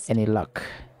first. any luck.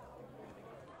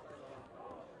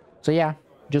 So yeah,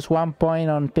 just 1 point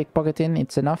on pickpocketing,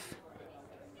 it's enough.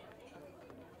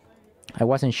 I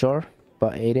wasn't sure,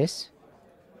 but it is.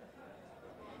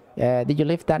 Did you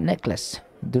lift that necklace?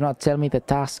 Do not tell me the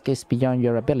task is beyond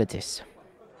your abilities.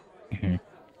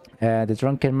 The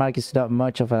drunken mark is not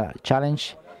much of a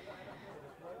challenge.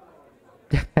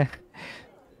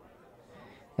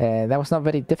 That was not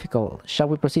very difficult. Shall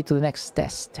we proceed to the next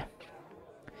test?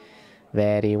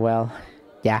 Very well.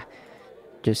 Yeah,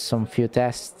 just some few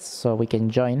tests so we can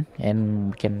join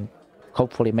and we can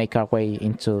hopefully make our way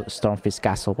into Stormfist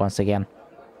Castle once again.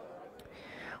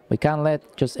 We can't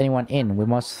let just anyone in. We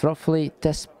must thoroughly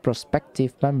test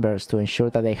prospective members to ensure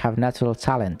that they have natural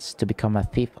talents to become a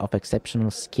thief of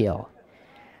exceptional skill.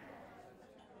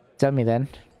 Tell me then.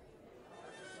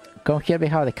 Come here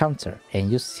behind the counter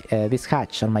and use this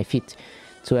hatch on my feet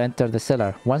to enter the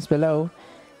cellar. Once below,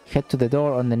 head to the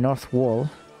door on the north wall.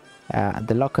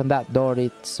 The lock on that door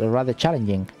is rather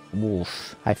challenging.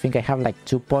 Oof. I think I have like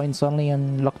 2 points only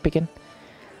on lockpicking.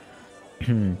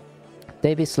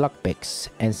 Take these lockpicks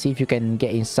and see if you can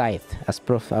get inside. As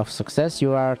proof of success,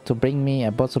 you are to bring me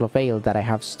a bottle of ale that I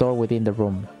have stored within the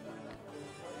room.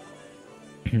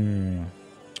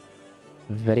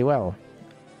 Very well.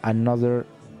 Another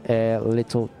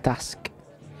little task.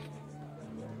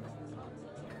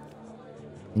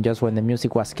 Just when the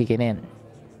music was kicking in.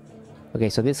 Okay,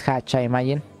 so this hatch, I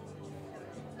imagine.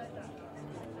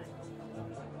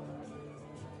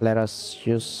 Let us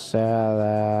use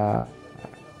the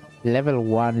level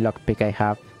 1 lockpick I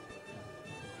have.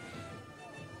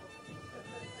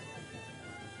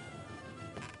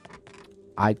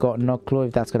 I got no clue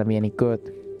if that's gonna be any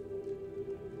good.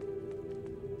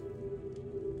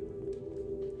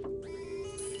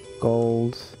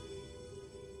 Gold.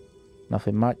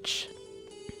 Nothing much.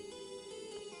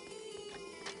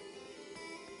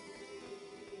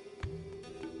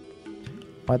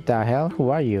 What the hell? Who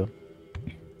are you?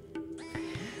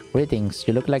 Greetings.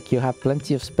 You look like you have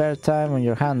plenty of spare time on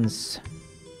your hands.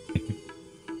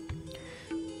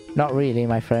 Not really,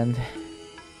 my friend.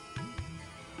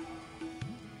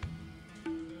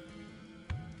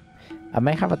 I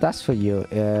may have a task for you.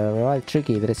 Rather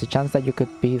tricky. There is a chance that you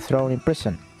could be thrown in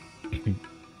prison.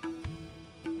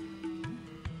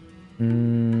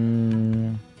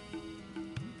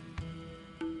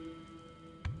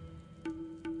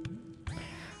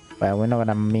 Well, we're not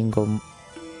gonna mingle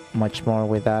much more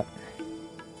with that.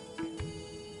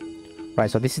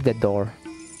 Right, so this is the door.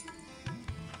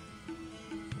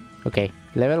 Okay,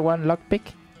 level 1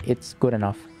 lockpick, it's good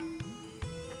enough.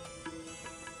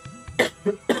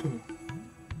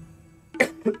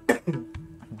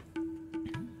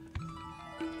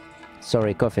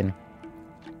 Sorry, coughing.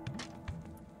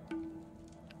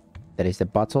 There is the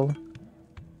bottle.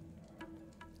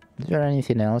 Is there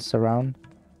anything else around?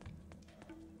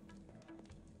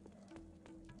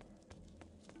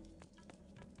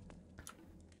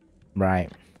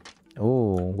 Right.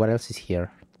 Oh, what else is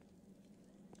here?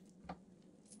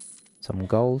 Some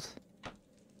gold.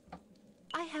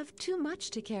 I have too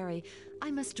much to carry. I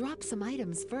must drop some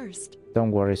items first.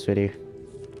 Don't worry, sweetie.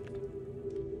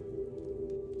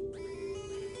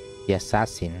 The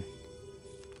assassin.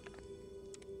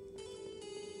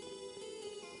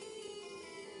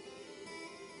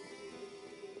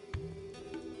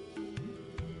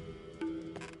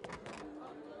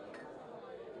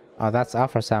 Oh, that's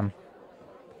Alpha Sam.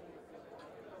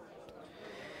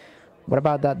 What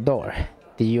about that door?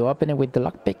 Did you open it with the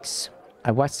lockpicks?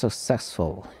 I was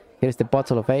successful. Here's the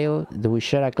bottle of ale. Do we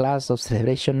share a glass of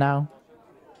celebration now?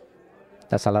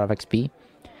 That's a lot of XP.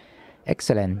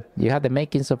 Excellent. You have the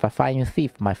makings of a fine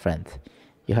thief, my friend.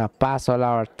 You have passed all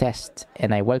our tests,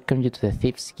 and I welcome you to the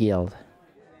Thieves Guild.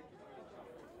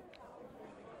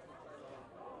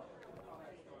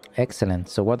 Excellent.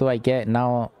 So what do I get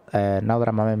now, now that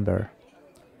I'm a member?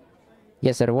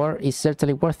 Yes, the reward is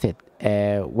certainly worth it.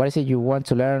 What is it you want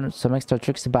to learn some extra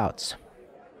tricks about?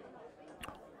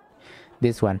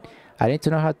 This one. I need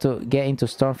to know how to get into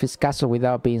Stormfist Castle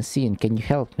without being seen. Can you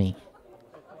help me?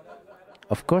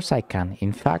 Of course I can.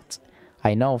 In fact,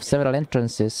 I know of several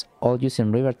entrances, all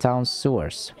using Rivertown's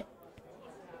sewers.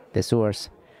 The sewers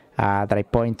that I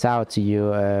point out to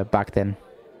you back then.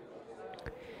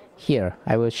 Here,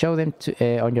 I will show them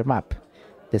on your map.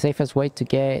 The safest way to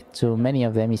get to many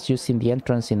of them is using the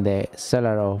entrance in the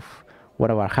cellar of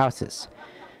one of our houses.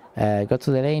 Go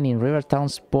to the lane in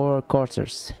Rivertown's poor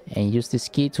quarters and use this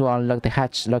key to unlock the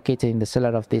hatch located in the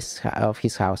cellar of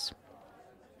his house.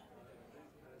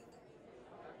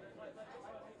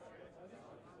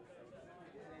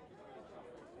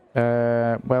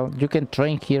 Well, you can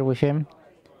train here with him,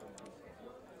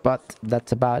 but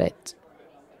that's about it.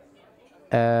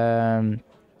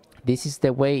 This is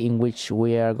the way in which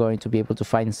we are going to be able to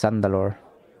find Zandalor.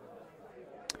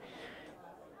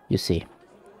 You see.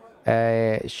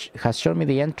 Has shown me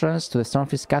the entrance to the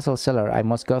Stormfist Castle cellar. I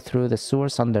must go through the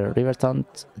sewers under Rivertown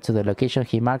to the location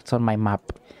he marked on my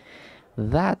map.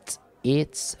 That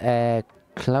it's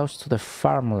close to the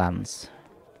farmlands,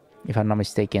 if I'm not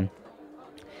mistaken.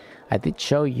 I did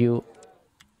show you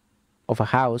of a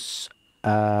house.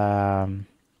 Well,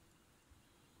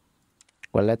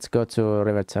 let's go to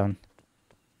Rivertown.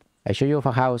 I showed you of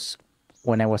a house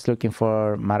when I was looking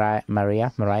for Mariah.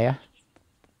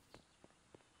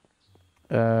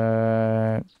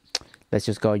 Let's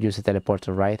just go use the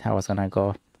teleporter, right? I was gonna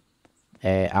go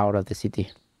out of the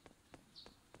city.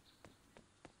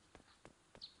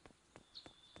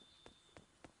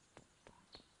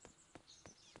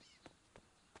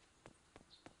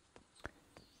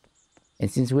 And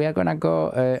since we are gonna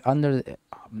go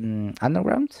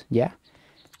underground, yeah,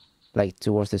 like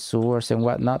towards the sewers and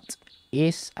whatnot,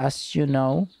 is, as you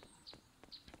know,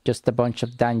 just a bunch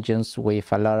of dungeons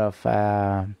with a lot of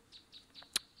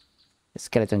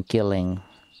skeleton killing.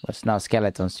 Well, it's not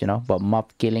skeletons, you know, but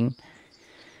mob killing,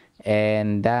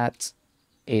 and that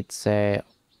it's a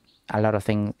lot of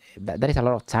things. That is a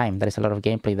lot of time. That is a lot of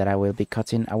gameplay that I will be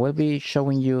cutting. I will be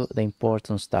showing you the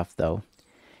important stuff though.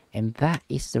 And that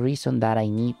is the reason that I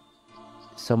need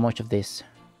so much of this.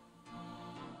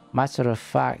 Matter of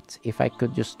fact, if I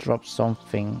could just drop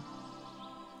something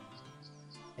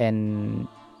and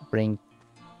bring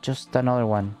just another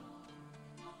one,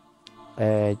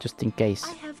 just in case.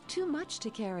 I have too much to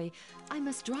carry. I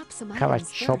must drop some Have a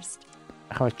items chop, first.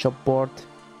 have a chopboard.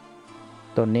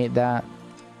 Don't need that.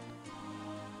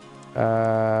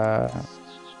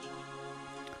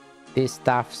 This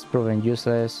stuff's proven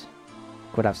useless.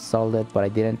 Could have sold it, but I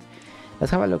didn't.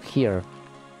 Let's have a look here.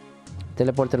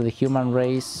 Teleporter of the human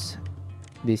race.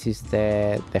 This is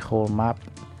the whole map.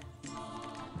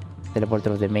 Teleporter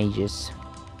of the mages.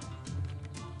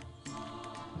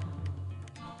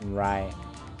 Right.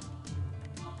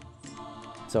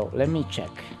 So let me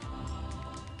check.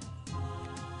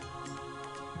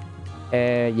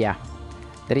 Yeah.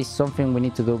 There is something we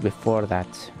need to do before that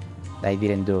I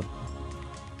didn't do.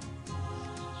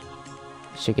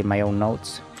 Checking my own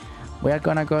notes. We are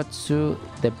gonna go to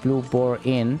the Blue Boar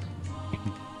Inn.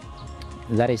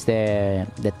 That is the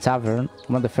tavern,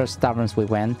 one of the first taverns we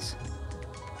went.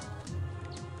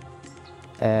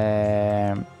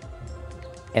 And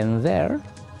there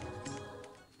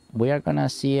we are gonna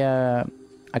see a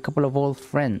couple of old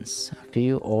friends, a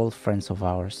few old friends of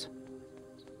ours.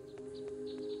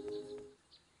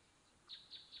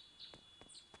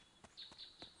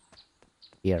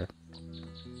 Here.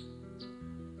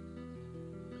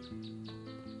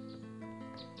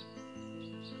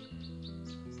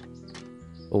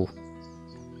 Oh.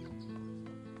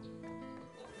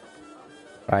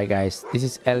 Alright guys, this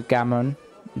is El Gammon.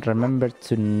 Remember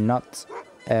to not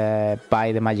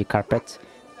buy the magic carpet.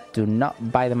 Do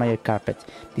not buy the magic carpet.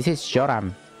 This is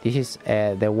Joram. This is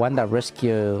the one that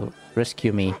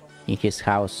rescued me in his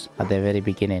house at the very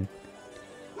beginning.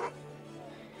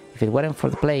 If it weren't for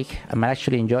the plague, I might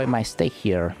actually enjoy my stay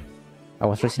here. I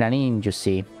was raising an inn, you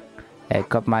see.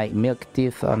 Cut my milk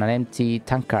teeth on an empty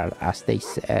tankard, as they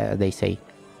say.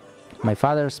 My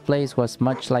father's place was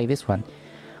much like this one,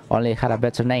 only it had a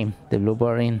better name, the Blue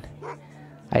Boar Inn.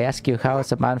 I ask you, how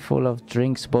is a man full of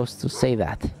drink supposed to say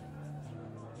that?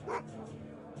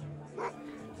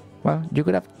 Well, you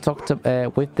could have talked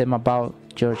with them about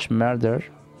George's murder,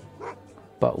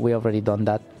 but we already done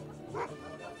that.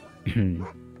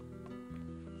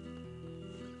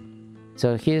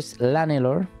 So here's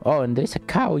Lanilor. Oh, and there's a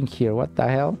cow in here. What the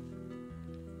hell?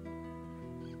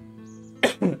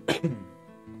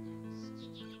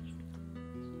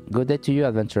 Good day to you,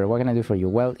 adventurer. What can I do for you?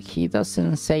 Well, he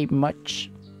doesn't say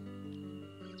much.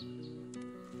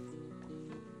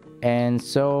 And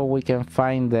so we can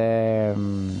find the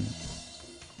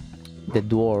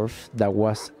dwarf that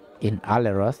was in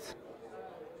Aleroth.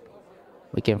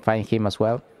 We can find him as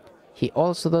well. He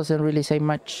also doesn't really say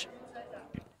much.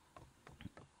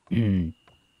 I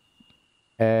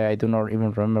do not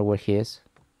even remember where he is.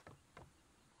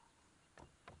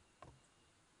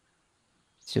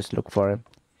 Let's just look for him.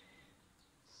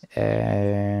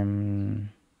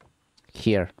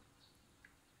 Here.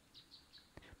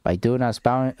 by doing a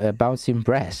bouncing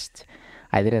breast.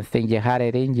 I didn't think you had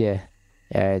it in you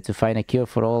to find a cure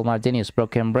for old Mardinius'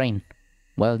 broken brain.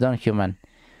 Well done, human.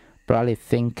 Probably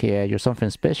think you're something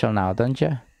special now, don't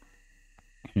you?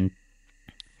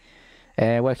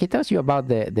 Well, he tells you about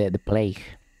the plague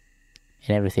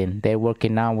and everything. They're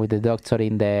working now with the doctor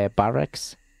in the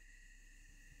barracks.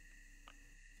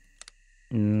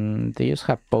 They just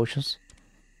have potions.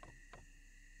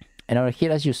 And over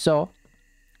here, as you saw,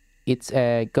 it's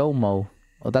Gomo.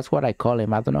 Oh, that's what I call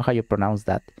him. I don't know how you pronounce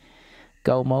that.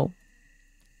 Gomo.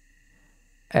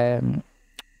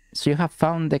 So you have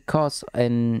found the cause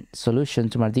and solution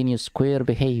to Mardinius' queer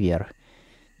behavior.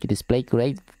 You display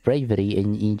great bravery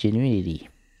and ingenuity.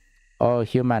 Oh,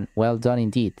 human, well done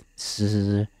indeed.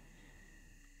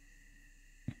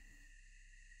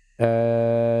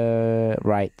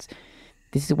 Right.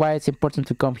 This is why it's important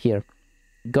to come here.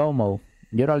 Gomo,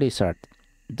 you're a lizard.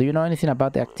 Do you know anything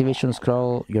about the activation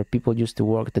scroll your people used to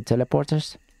work the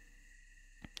teleporters?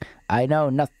 I know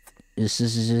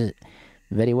nothing.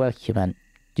 Very well, human.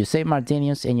 You say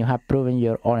Mardinius and you have proven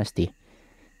your honesty.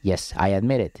 Yes, I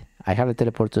admit it. I have the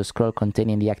teleporter scroll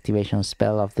containing the activation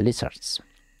spell of the lizards.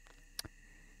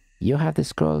 You have the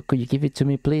scroll. Could you give it to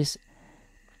me, please?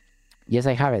 Yes,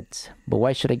 I have it. But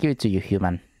why should I give it to you,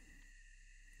 human?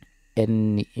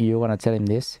 And you want to tell him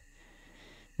this?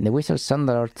 The wizard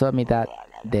Zandalor told me that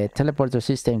the teleporter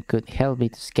system could help me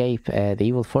to escape the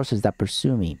evil forces that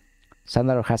pursue me.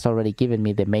 Zandalor has already given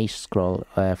me the mage scroll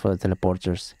for the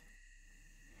teleporters.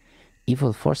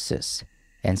 Evil forces?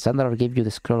 And Zandalor gave you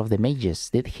the scroll of the mages,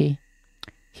 did he?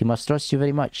 He must trust you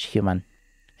very much, human.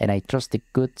 And I trust the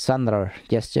good Zandalor.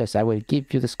 Yes, I will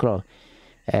give you the scroll,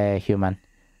 human.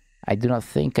 I do not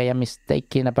think I am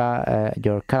mistaken about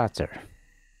your character.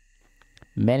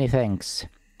 Many thanks.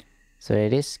 So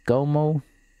it is Gomo.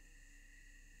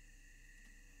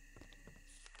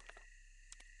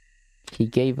 He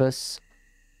gave us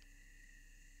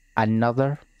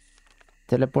another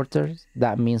teleporter.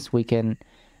 That means we can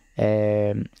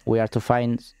we are to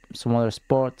find some other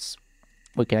sports.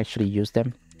 We can actually use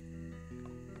them.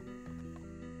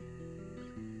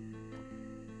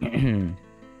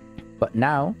 But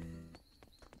now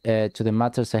to the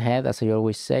matters ahead, as I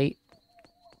always say.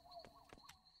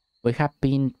 We have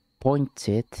been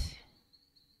pointed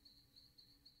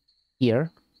here.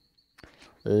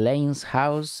 Lane's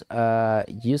house.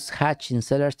 Use hatch in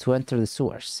cellars to enter the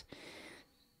sewers.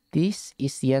 This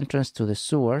is the entrance to the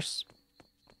sewers.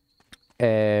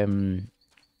 From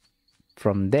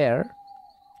there,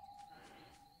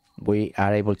 we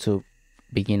are able to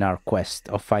begin our quest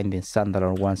of finding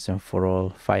Zandalor once and for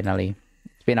all, finally.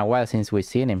 It's been a while since we've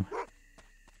seen him.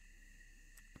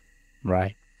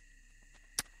 Right.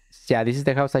 Yeah, this is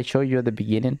the house I showed you at the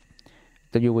beginning. I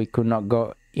told you we could not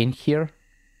go in here.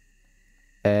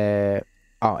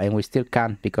 Oh, and we still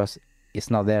can't because it's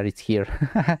not there, it's here.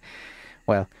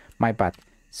 Well, my bad.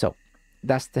 So,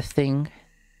 that's the thing.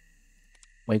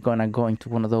 We're gonna go into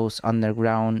one of those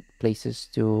underground places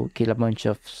to kill a bunch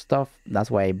of stuff. That's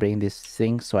why I bring this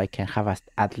thing, so I can have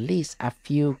at least a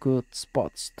few good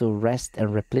spots to rest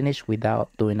and replenish without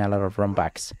doing a lot of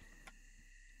runbacks.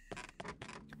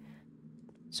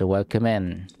 So welcome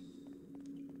in.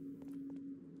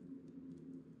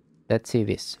 Let's see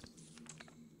this.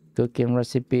 Cooking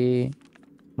recipe.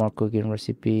 More cooking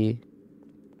recipe.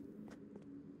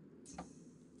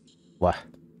 What?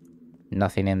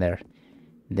 Nothing in there.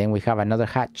 Then we have another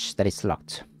hatch that is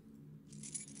locked.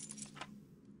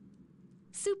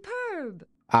 Superb!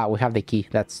 Ah, we have the key.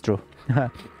 That's true.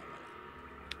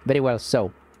 Very well,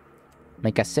 so.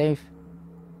 Make a save.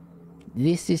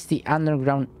 This is the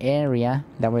underground area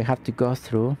that we have to go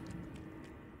through.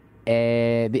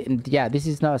 Yeah, this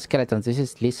is not skeletons. This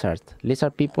is lizard.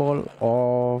 Lizard people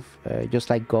of just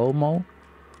like Gomo.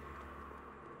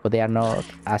 But they are not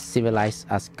as civilized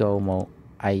as Gomo.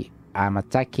 I am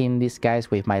attacking these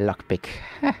guys with my lockpick.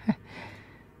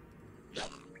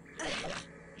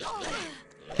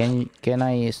 Can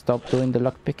I stop doing the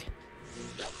lockpick?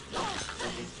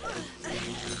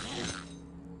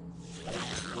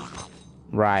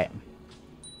 Right.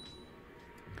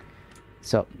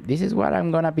 So this is what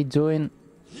I'm gonna be doing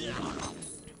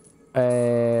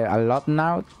a lot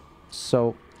now.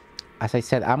 So as I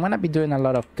said, I'm gonna be doing a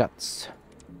lot of cuts.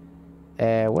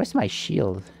 Where's my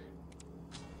shield?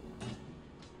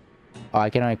 Oh, I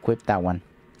cannot equip that one.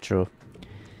 True.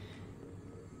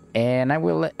 And I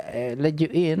will let you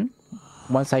in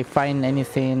once I find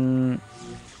anything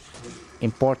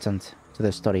important to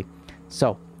the story.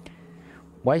 So,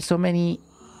 why so many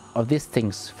of these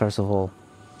things, first of all?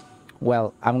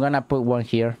 Well, I'm gonna put one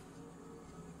here.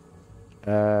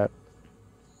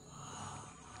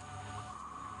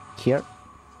 here.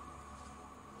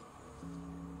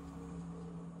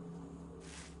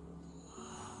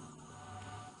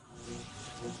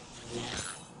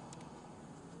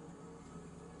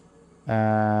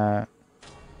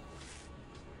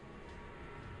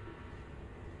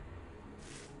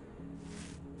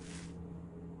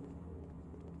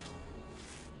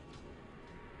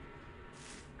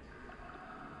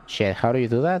 Shit, how do you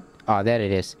do that? Oh, there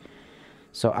it is.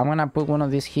 So I'm gonna put one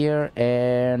of these here,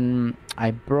 and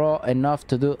I brought enough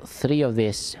to do 3 of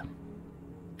these.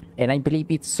 And I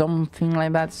believe it's something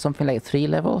like that, something like 3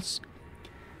 levels.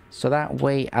 So that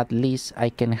way, at least I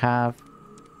can have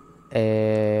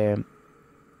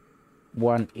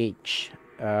one each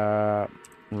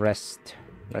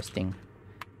resting.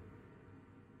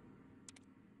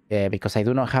 Yeah, because I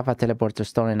do not have a teleporter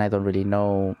stone, and I don't really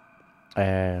know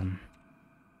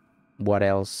what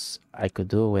else I could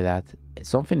do with that.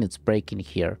 Something is breaking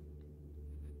here.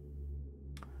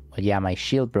 But yeah, my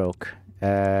shield broke.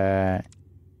 Let's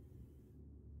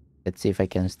see if I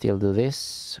can still do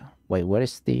this. Wait, where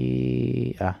is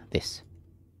the... this.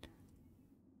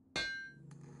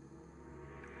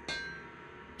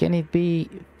 Can it be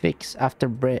fixed after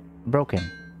broken?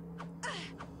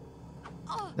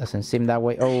 Doesn't seem that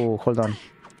way. Oh, hold on.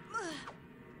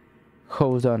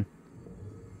 Hold on.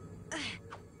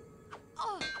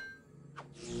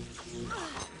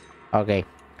 Okay.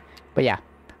 But yeah,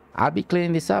 I'll be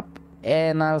cleaning this up,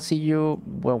 and I'll see you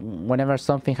whenever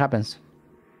something happens.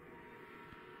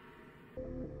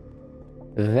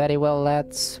 Very well,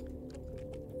 lads.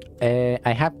 I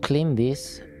have cleaned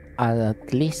this.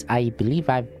 At least I believe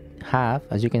I have.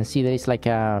 As you can see, there is like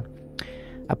a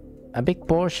big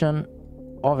portion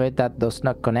of it that does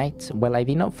not connect. Well, I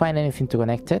did not find anything to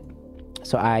connect it,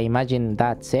 so I imagine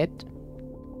that's it.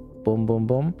 Boom, boom,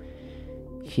 boom.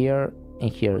 Here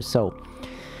and here. So,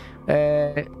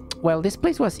 well, this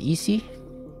place was easy.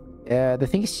 The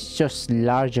thing is just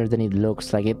larger than it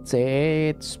looks. Like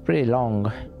it's pretty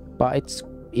long, but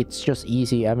it's just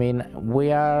easy. I mean,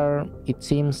 we are, it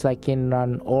seems like, in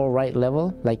an alright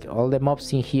level. Like all the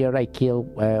mobs in here I kill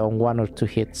on 1 or 2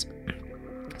 hits.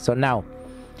 So now,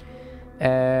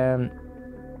 a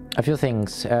few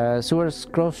things. Sewer's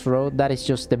Crossroad, that is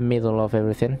just the middle of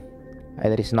everything.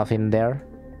 There is nothing there,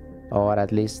 or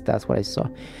at least that's what I saw.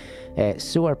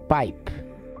 Sewer Pipe.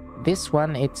 This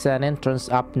one, it's an entrance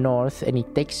up north, and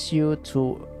it takes you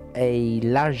to a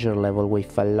larger level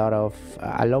with a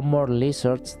lot more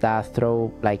lizards that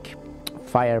throw like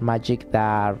fire magic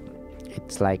that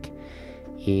it's like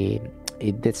it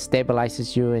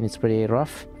destabilizes you, and it's pretty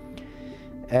rough.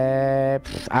 I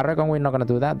reckon we're not gonna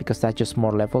do that because that's just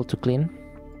more level to clean,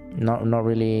 not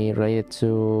really related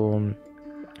to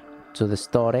the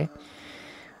story.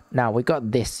 Now we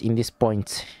got this in this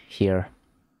point here.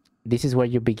 This is where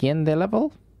you begin the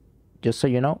level, just so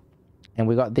you know. And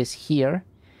we got this here.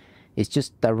 It's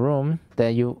just a room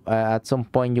that you at some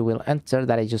point you will enter,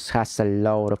 that it just has a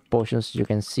load of potions. You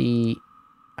can see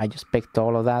I just picked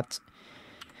all of that.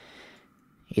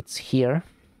 It's here.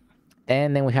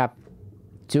 And then we have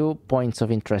 2 points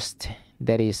of interest.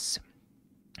 That is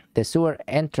the sewer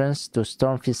entrance to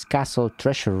Stormfist Castle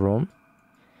treasure room,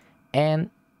 and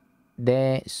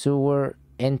the sewer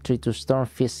entry to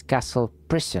Stormfist Castle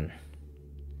prison.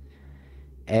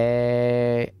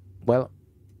 Well,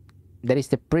 there is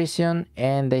the prison,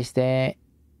 and there's the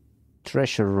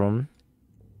treasure room.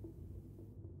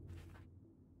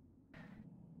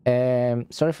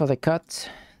 Sorry for the cut.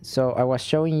 So I was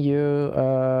showing you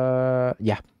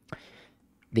yeah,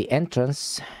 the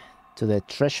entrance to the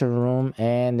treasure room,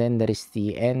 and then there is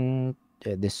the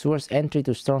sewer's entry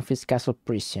to Stormfist Castle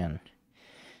prison.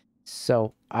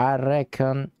 So I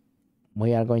reckon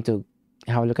we are going to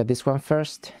have a look at this one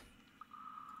first.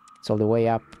 It's all the way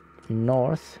up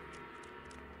north.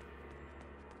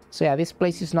 So yeah, this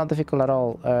place is not difficult at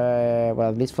all. Well,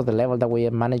 at least for the level that we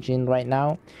are managing right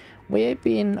now. We've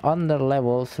been under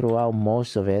level throughout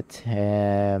most of it,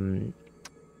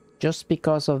 just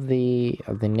because of the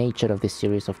nature of this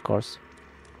series, of course.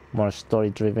 More story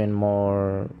driven,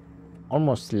 more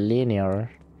almost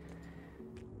linear.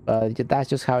 That's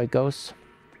just how it goes.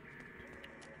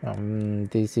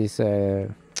 This is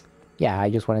yeah, I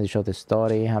just wanted to show the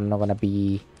story. I'm not gonna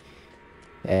be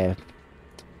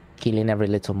killing every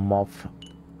little mob,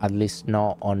 at least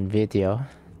not on video,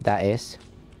 that is.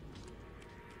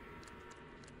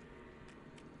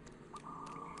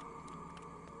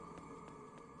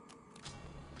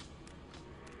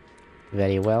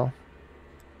 Very well,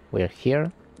 we're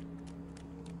here.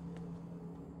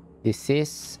 This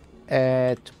is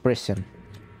to prison.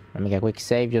 Let me get a quick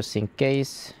save just in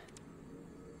case.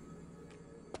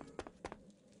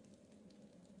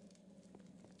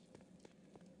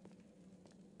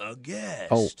 A guest.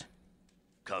 Oh.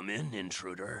 Come in,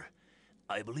 intruder.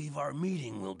 I believe our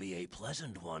meeting will be a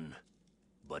pleasant one,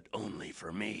 but only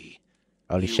for me.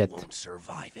 Holy You shit. won't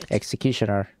survive it.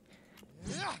 Executioner.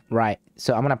 Right,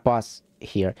 so I'm gonna pause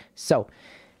here. So,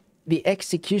 the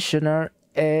Executioner,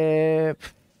 as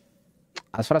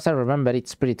far as I remember,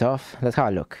 it's pretty tough. Let's have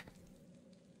a look.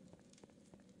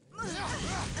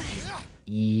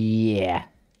 Yeah.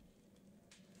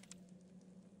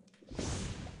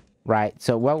 Right,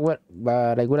 so what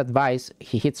I would advise,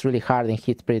 he hits really hard and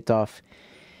hits pretty tough.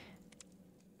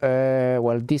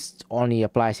 Well, this only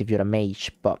applies if you're a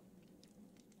mage, but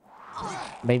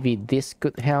maybe this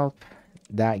could help.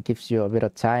 That gives you a bit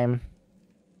of time.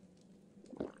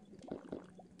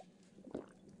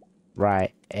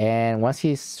 Right, and once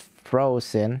he's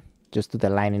frozen, just do the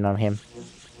lightning on him.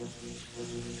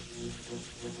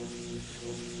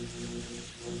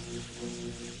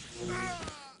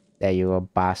 There you go,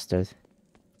 bastard.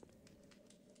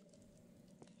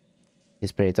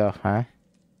 He's pretty tough, huh?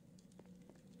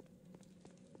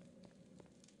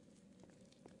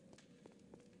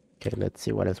 Okay, let's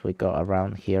see what else we got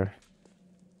around here.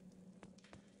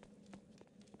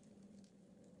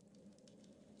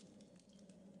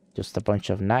 Just a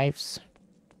bunch of knives.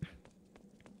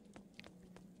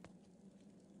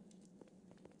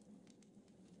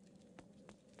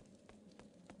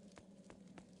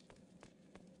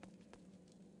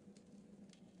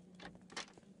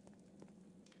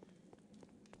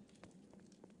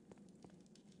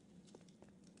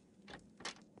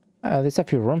 There's a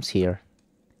few rooms here.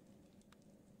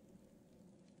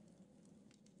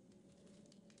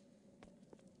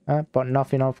 But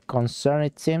nothing of concern,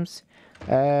 it seems.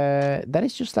 That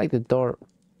is just like the door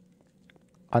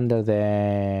under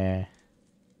the...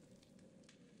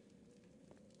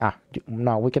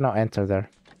 no, we cannot enter there.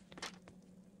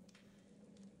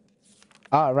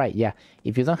 Oh, right, yeah.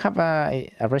 If you don't have a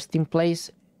resting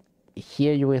place,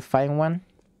 here you will find one.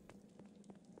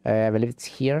 I believe it's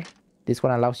here. This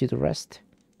one allows you to rest.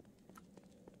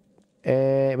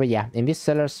 But yeah, in these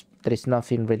cellars, there is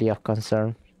nothing really of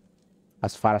concern,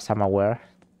 as far as I'm aware.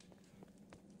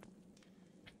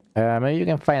 Maybe you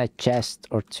can find a chest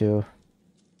or two,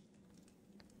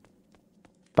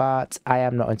 but I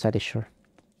am not entirely sure.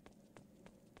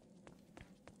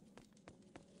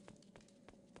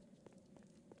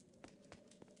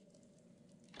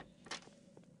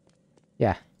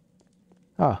 Yeah.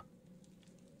 Oh.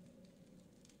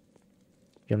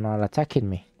 You're not attacking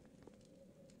me.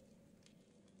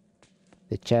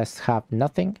 The chests have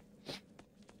nothing.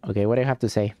 Okay, what do you have to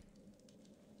say?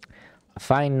 A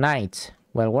fine night.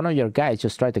 Well, one of your guys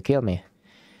just tried to kill me.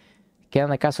 Can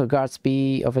the castle guards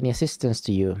be of any assistance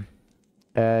to you?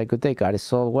 Good day, guard.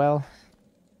 Is all well?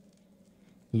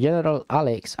 General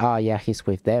Alex. Ah, yeah, he's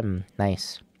with them.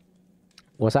 Nice.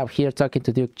 Was up here talking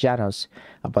to Duke Janos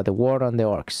about the war on the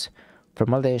orcs.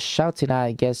 From all the shouting,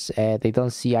 I guess they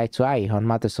don't see eye to eye on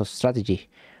matters of strategy.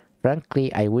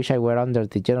 Frankly, I wish I were under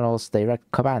the general's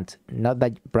direct command. Not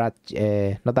that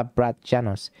brat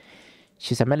Janos.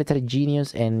 She's a military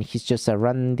genius, and he's just a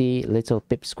randy little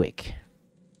pipsqueak.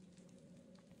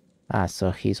 Ah,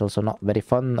 so he's also not very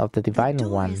fond of the divine The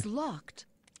door one. is locked.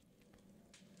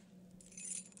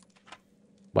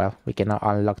 Well, we cannot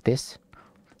unlock this.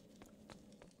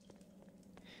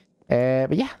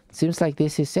 But yeah, seems like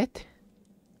this is it.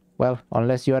 Well,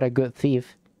 unless you're a good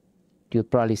thief, you'll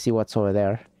probably see what's over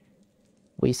there.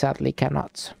 We sadly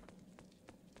cannot.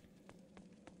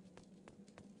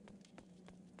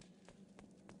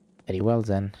 Very well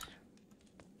then.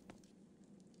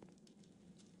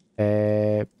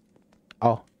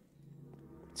 Oh,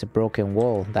 it's a broken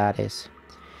wall, that is.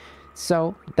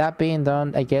 So, that being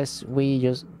done, I guess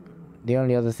the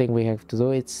only other thing we have to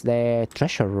do is the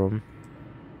treasure room.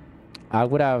 I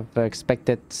would have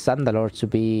expected Zandalor to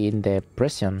be in the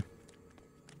prison,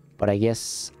 but I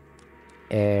guess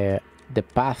the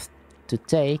path to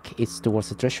take is towards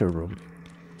the treasure room.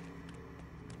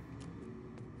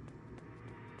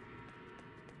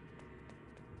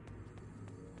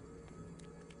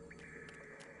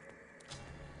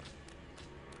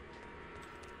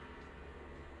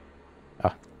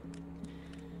 Oh,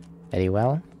 very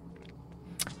well.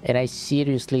 And I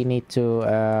seriously need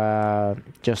to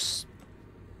just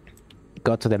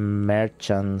go to the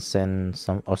merchants and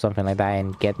something like that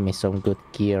and get me some good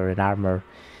gear and armor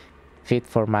fit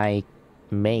for my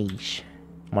mage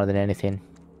more than anything.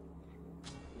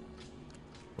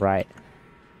 Right.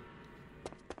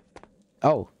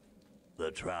 Oh,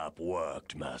 The trap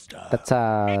worked, Master. that's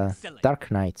a Excellent. Dark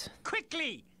Knight.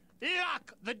 Quickly,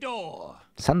 lock the door.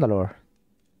 Zandalor.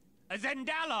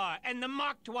 Zandalor and the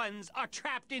marked ones are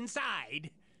trapped inside.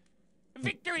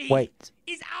 Victory Wait.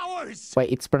 is ours!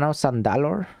 Wait, it's pronounced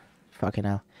Zandalor? Fucking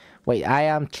hell. Wait, I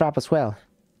am trapped as well.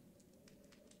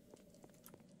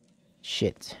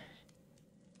 Shit.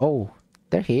 Oh,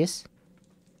 there he is.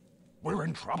 We're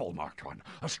in trouble, Marked One.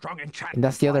 A strong enchantment And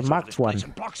that's the other flies over marked this place one.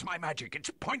 and blocks my magic.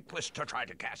 It's pointless to try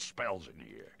to cast spells in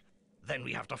here. Then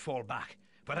we have to fall back.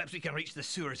 Perhaps we can reach the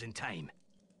sewers in time.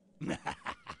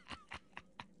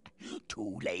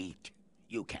 Too late.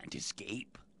 You can't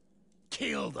escape.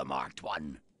 Kill the Marked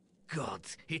One.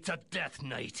 Gods, it's a death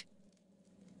knight.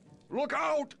 Look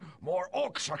out! More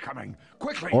orcs are coming.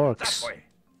 Quickly, Orcs. that way.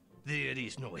 There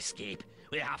is no escape.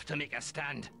 We have to make a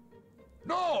stand.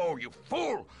 No, you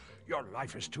fool! Your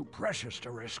life is too precious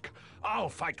to risk. I'll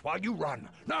fight while you run.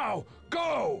 Now,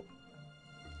 go!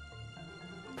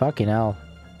 Fucking hell.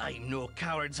 I'm no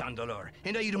coward, Zandalor,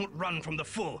 and I don't run from the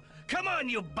foe. Come on,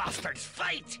 you bastards,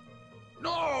 fight!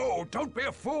 No, don't be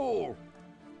a fool!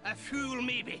 A fool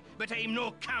maybe, but I'm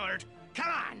no coward.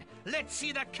 Come on, let's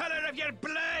see the color of your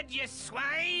blood, you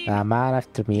swine! A man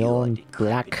after my Your own decrepit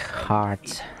black friend heart.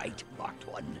 is right, Marked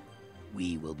One.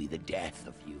 We will be the death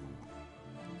of you.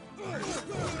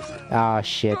 Ah,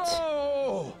 shit.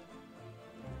 No!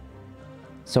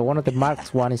 So one of the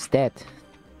marked one is dead.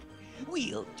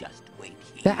 We'll just wait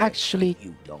here. That actually if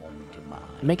you don't mind.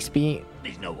 makes me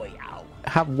There's no way out.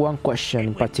 have one question in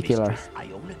And when particular. Mistress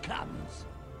Iona comes,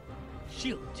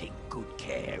 she'll take good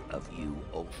care of you,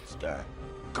 oldster.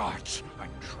 Gods, I'm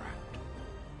trapped.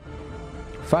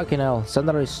 Fucking hell,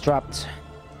 Zandalor is trapped.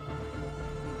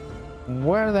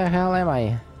 Where the hell am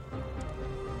I?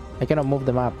 I cannot move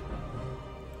them up.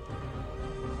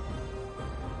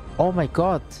 Oh my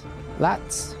god,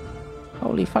 lads.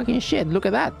 Holy fucking shit, look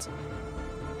at that.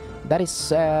 That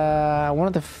is one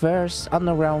of the first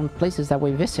underground places that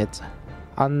we visit.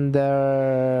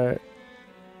 Under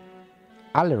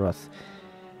Aleroth.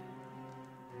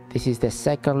 This is the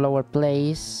second lower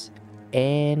place.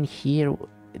 And here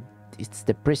it's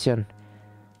the prison.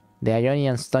 The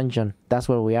Ionian's dungeon. That's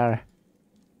where we are.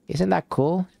 Isn't that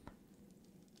cool?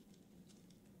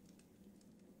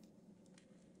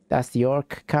 That's the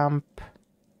orc camp.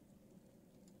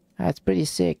 That's pretty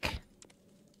sick.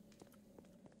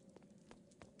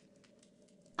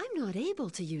 I'm not able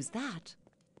to use that.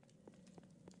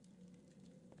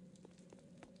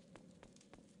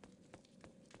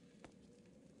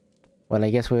 Well, I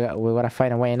guess we gotta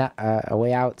find a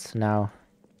way out now.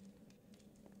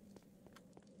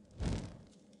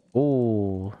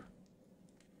 Ooh,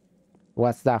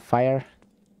 what's that? Fire?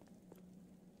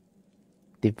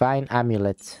 Divine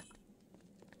amulet.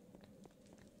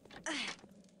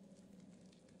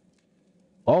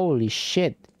 Holy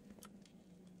shit!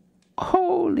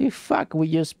 Holy fuck!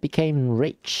 We just became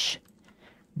rich.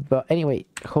 But anyway,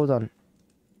 hold on.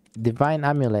 Divine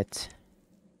amulet.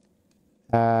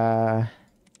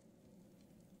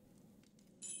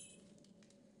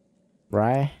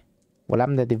 Right. Well,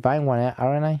 I'm the divine one,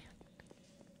 aren't I?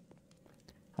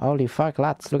 Holy fuck,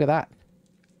 lads, look at that.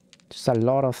 Just a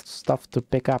lot of stuff to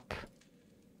pick up.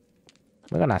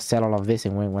 We're gonna sell all of this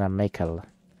and we're gonna make a...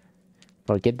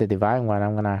 Forget the divine one,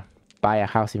 I'm gonna buy a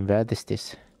house in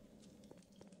Verdistis.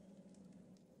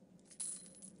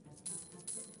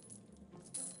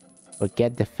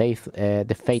 Forget the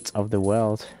fates of the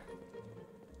world.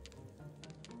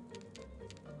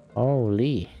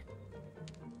 Holy.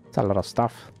 It's a lot of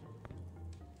stuff.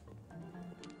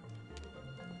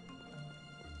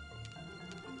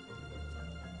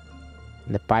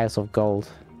 The piles of gold.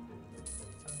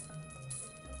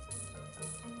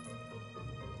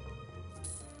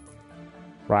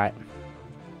 Right.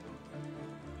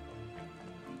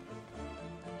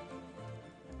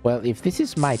 Well, if this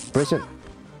is my prison...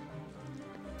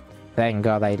 Thank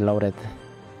God I loaded.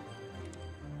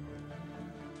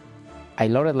 I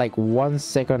loaded like 1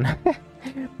 second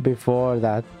before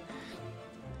that.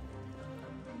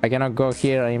 I cannot go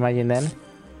here, I imagine then.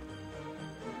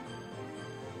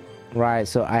 Right,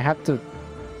 so I have to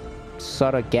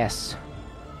sort of guess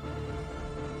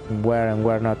where and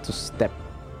where not to step.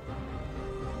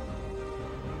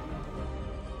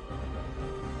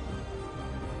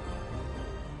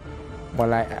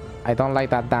 Well, I don't like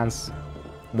that dance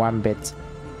one bit.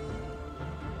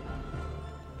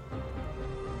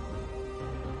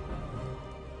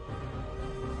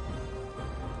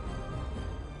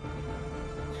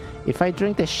 If I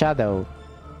drink the shadow,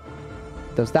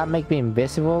 does that make me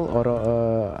invisible,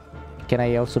 or can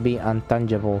I also be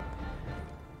untangible?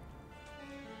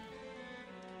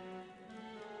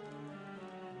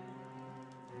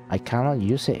 I cannot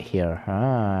use it here.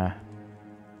 Ah.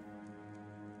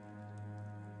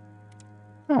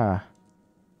 Ah.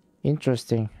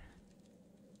 Interesting.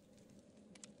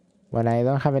 When I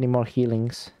don't have any more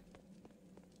healings,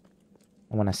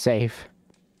 I wanna save.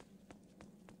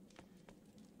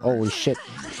 Holy shit.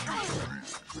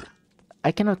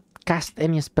 I cannot cast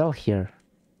any spell here.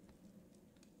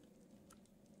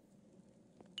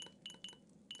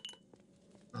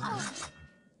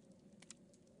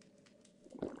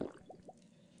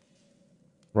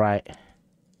 Right.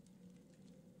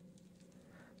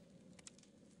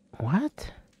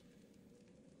 What?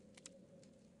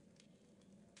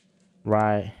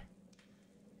 Right.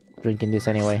 Drinking this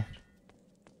anyway.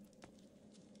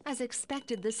 As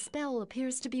expected, the spell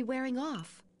appears to be wearing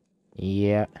off.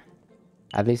 Yeah.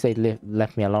 At least they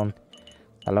left me alone.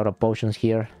 A lot of potions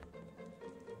here.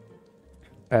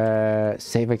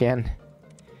 Save again.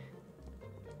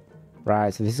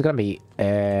 Right, so this is gonna be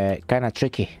kind of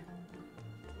tricky.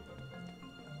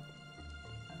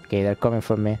 Okay, they're coming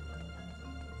for me.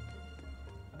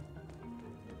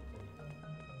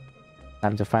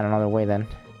 Time to find another way then.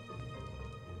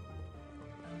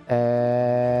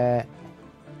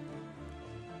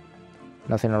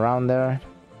 Nothing around there.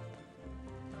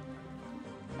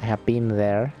 I have been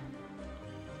there.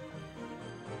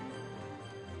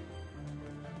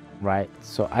 Right,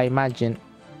 so I imagine...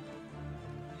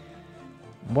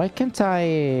 Why can't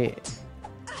I...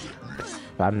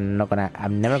 I'm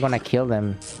never gonna kill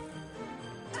them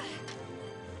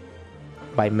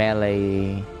by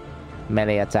melee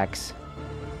attacks.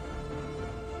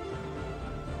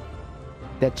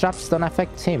 The traps don't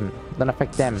affect him, don't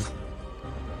affect them.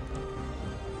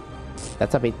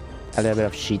 That's a little bit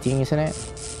of cheating, isn't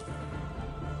it?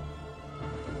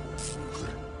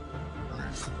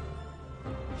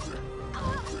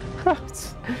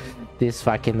 This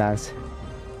fucking dance.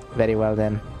 Very well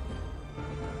then.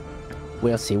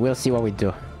 We'll see what we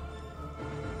do.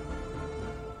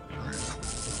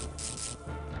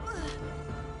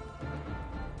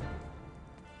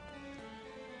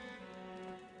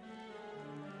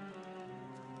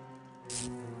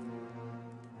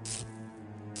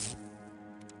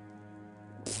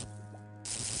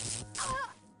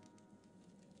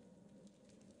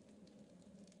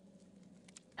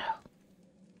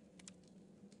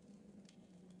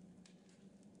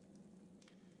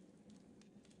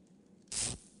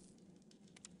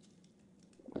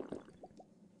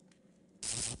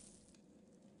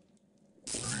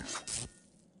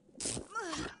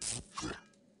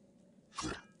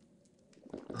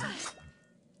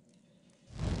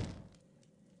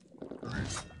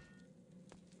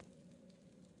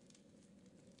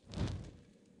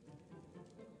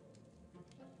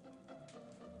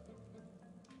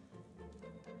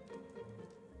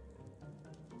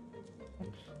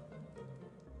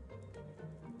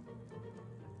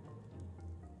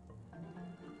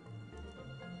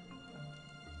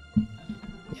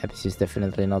 Yeah, this is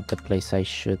definitely not the place I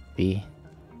should be.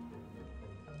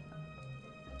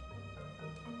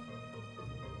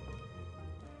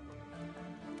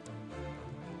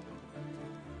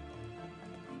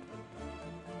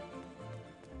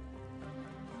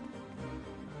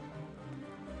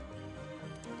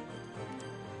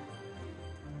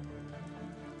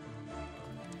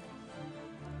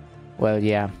 Well,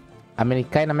 yeah. I mean,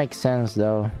 it kind of makes sense,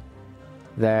 though.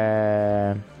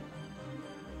 The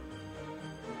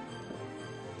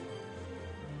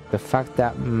fact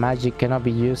that magic cannot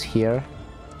be used here.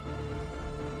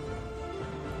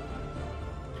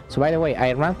 So by the way,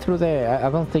 I ran through the... I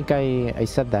don't think I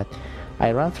said that.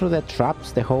 I ran through the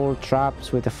traps, the whole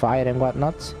traps with the fire and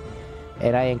whatnot.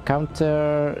 And I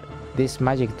encountered this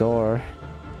magic door.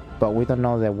 But we don't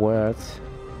know the word.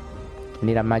 We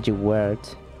need a magic word,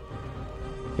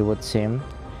 it would seem.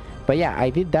 But yeah, I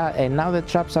did that, and now the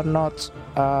traps are not...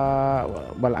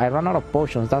 well, I ran out of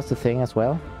potions, that's the thing as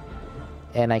well.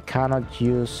 And I cannot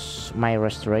use my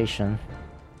restoration.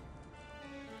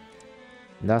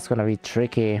 That's gonna be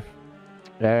tricky.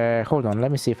 Hold on,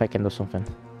 let me see if I can do something.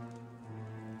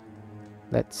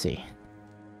 Let's see.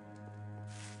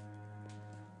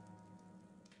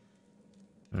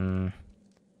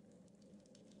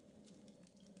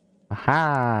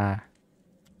 Aha!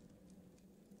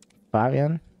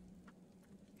 Fabian,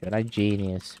 you're a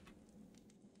genius.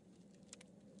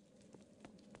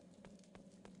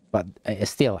 But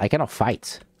still, I cannot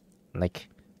fight. Like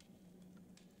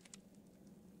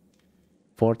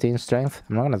 14 strength.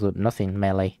 I'm not gonna do nothing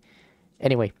melee.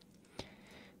 Anyway,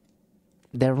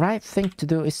 the right thing to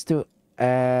do is to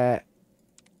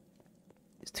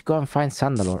go and find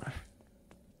Zandalor.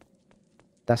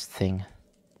 That's the thing.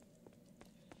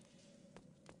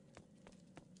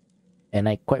 And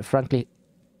I quite frankly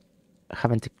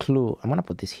haven't a clue. I'm gonna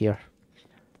put this here.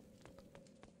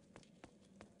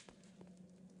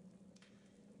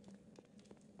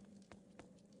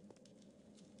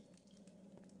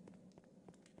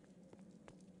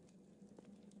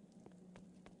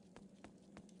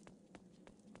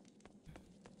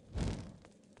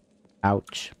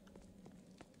 Ouch.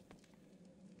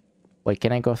 Wait,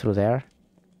 can I go through there?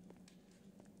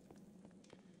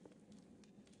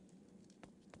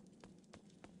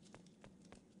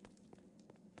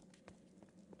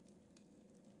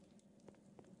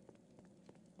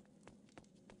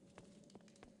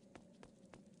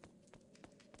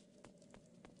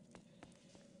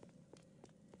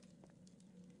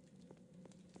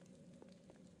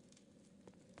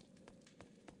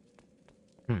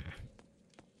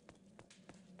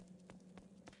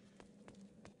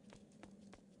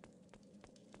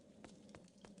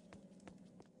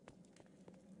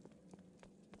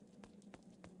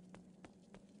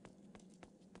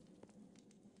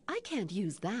 I can't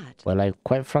use that. Well, I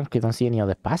quite frankly don't see any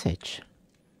other passage.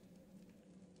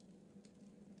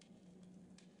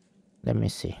 Let me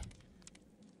see.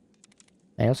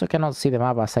 I also cannot see the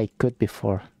map as I could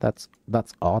before. That's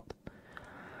odd.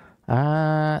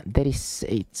 There is...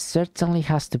 It certainly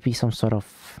has to be some sort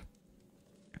of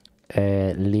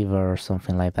lever or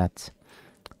something like that.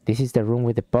 This is the room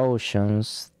with the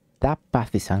potions. That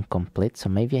path is incomplete, so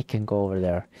maybe I can go over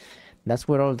there. That's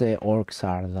where all the orcs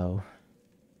are, though.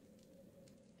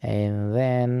 And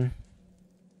then...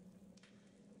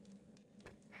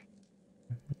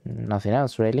 nothing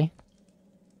else, really.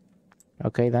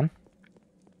 Okay, then.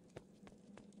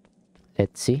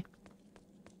 Let's see.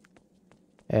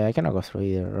 I cannot go through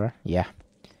either, right? Yeah.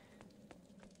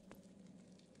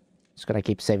 Just gonna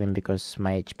keep saving because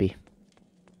my HP.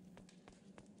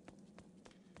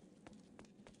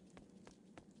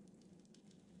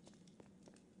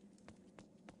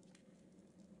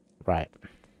 Right.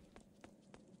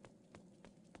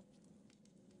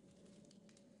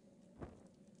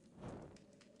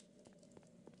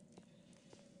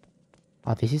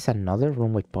 Oh, this is another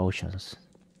room with potions.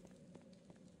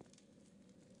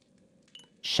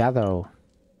 Shadow.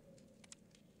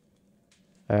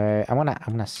 I'm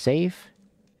gonna save.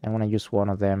 I'm gonna use one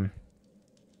of them.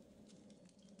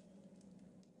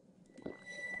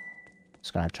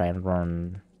 Just gonna try and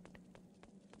run.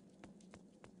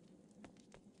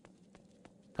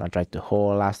 Gonna try to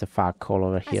haul as the fuck all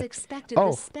over here. As expected,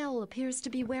 Oh, the spell appears to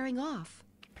be wearing off.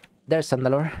 there's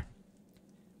Zandalor.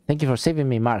 Thank you for saving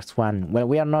me, Marks 1. Well,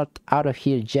 we are not out of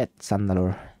here yet,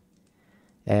 Zandalor.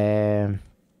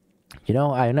 You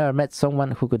know, I never met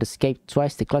someone who could escape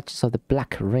twice the clutches of the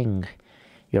Black Ring.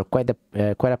 You're quite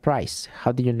a prize.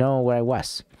 How did you know where I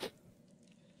was?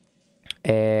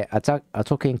 A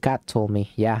talking cat told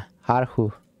me. Yeah,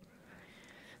 Arhu.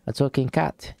 A talking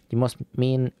cat. You must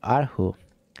mean Arhu.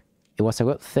 It was a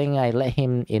good thing I let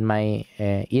him in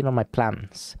on my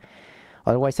plans.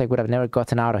 Otherwise, I would have never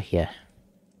gotten out of here.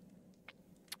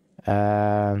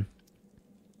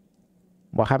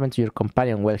 What happened to your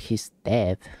companion? Well, he's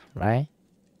dead, right?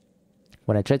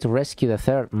 When I tried to rescue the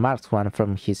third marked one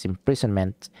from his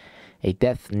imprisonment, a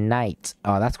death knight.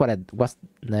 Oh, that's what it was.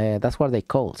 That's what they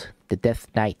called the death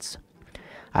knights.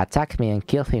 Attacked me and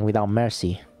killed him without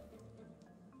mercy.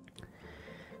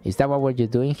 Is that what you're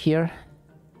doing here?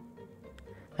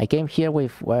 I came here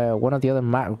with one of the other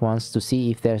marked ones to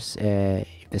see if there's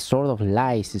if the sword of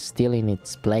lies is still in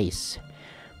its place.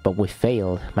 But we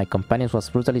failed. My companion was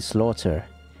brutally slaughtered,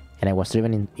 and I was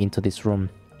driven into this room.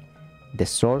 The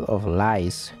sword of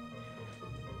lies.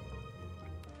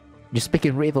 You speak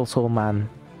in riddles, old man.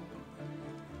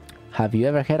 Have you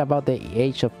ever heard about the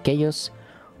Age of Chaos?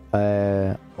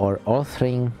 Or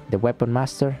authoring the Weapon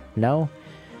Master? No?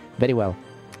 Very well.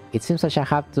 It seems I shall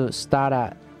have to start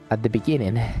at the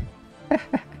beginning.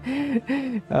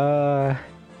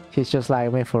 He's just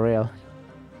like me for real.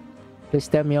 Please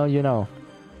tell me all you know.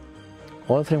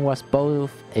 Authoring was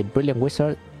both a brilliant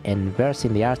wizard and versed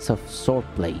in the arts of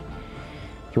swordplay.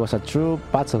 He was a true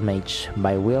battle mage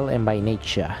by will and by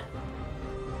nature.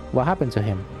 What happened to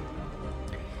him?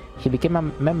 He became a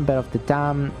member of the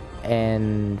Dam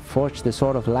and forged the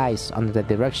Sword of Lies under the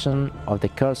direction of the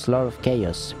cursed Lord of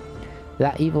Chaos.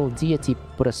 That evil deity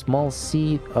put a small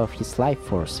seed of his life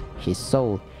force, his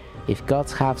soul, if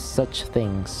gods have such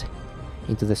things,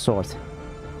 into the sword.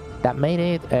 That made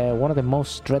it one of the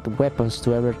most dreaded weapons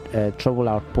to ever trouble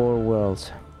our poor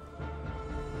world.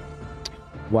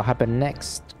 What happened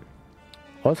next?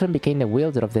 Ultron became the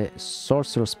wielder of the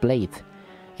Sorcerer's Blade,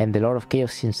 and the Lord of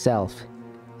Chaos himself.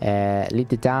 Lead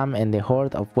the Dam and the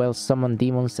horde of well-summoned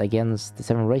demons against the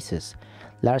Seven Races.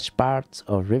 Large parts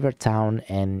of River Town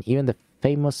and even the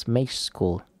famous mage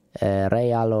school,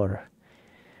 Realor,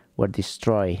 were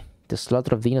destroyed. The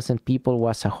slaughter of the innocent people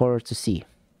was a horror to see.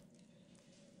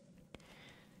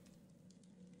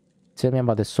 Tell me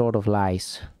about the Sword of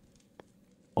Lies.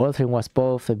 Ultron was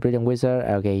both a brilliant wizard.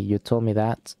 Okay, you told me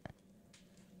that.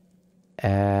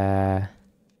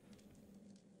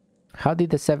 How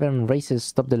did the 7 races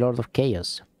stop the Lord of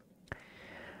Chaos?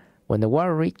 When the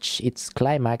war reached its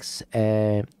climax,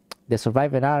 the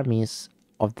surviving armies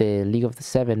of the League of the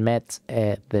Seven met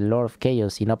the Lord of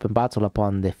Chaos in open battle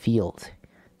upon the field.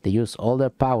 They used all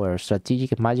their power,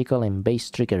 strategic, magical, and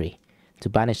base trickery to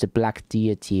banish the Black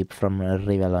Deity from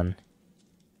Rivellon.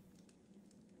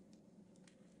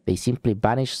 They simply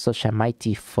banished such a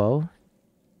mighty foe.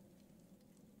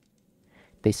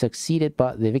 They succeeded,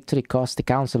 but the victory cost the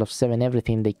Council of Seven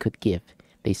everything they could give.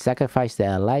 They sacrificed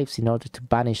their lives in order to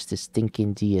banish the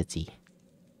stinking deity.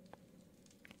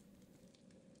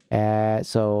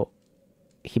 So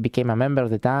he became a member of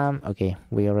the Dam. Okay,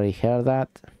 we already heard that.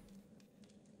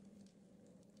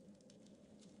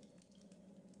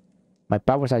 My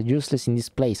powers are useless in this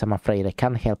place, I'm afraid. I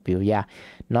can't help you. Yeah,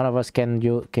 none of us can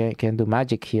do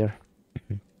magic here.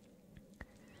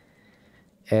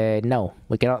 No,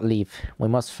 we cannot leave. We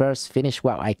must first finish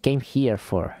what I came here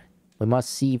for. We must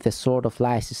see if the Sword of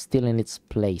Lies is still in its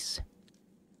place.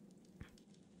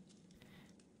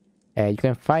 You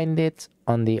can find it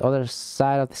on the other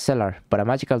side of the cellar, but a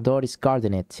magical door is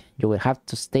guarding it. You will have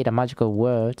to state a magical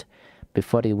word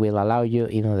before it will allow you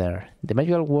in there. The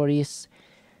magical word is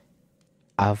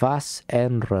Avas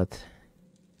Enrod.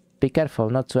 Be careful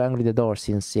not to anger the door,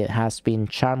 since it has been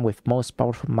charmed with most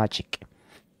powerful magic.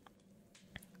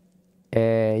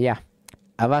 Yeah,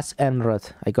 Avas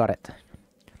Enrod. I got it.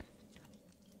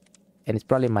 And it's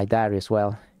probably in my diary as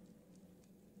well.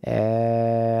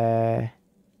 It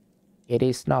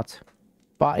is not.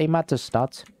 But it matters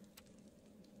not.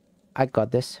 I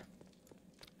got this.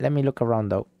 Let me look around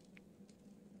though.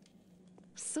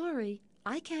 Sorry,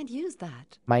 I can't use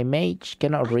that. My mage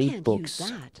cannot I read can't books. use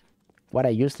that. What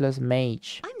a useless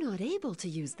mage. I'm not able to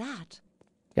use that.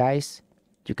 Guys,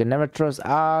 you can never trust.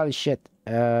 Oh shit.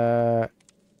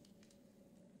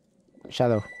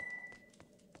 Shadow.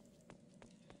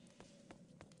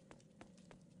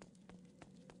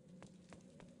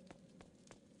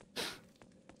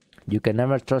 You can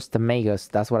never trust the magus.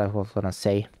 That's what I was gonna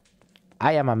say.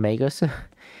 I am a magus.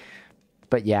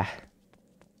 But yeah.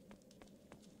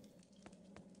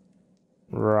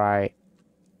 Right.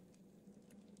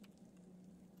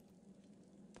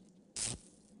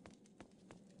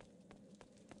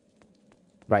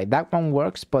 Right, that one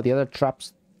works, but the other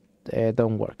traps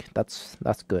don't work. That's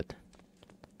good.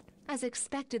 As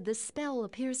expected, the spell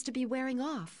appears to be wearing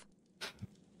off.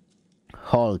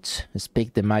 Halt.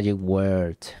 Speak the magic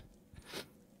word.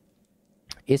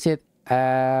 Is it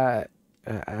no,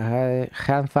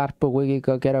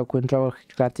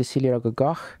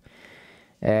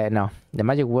 the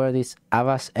magic word is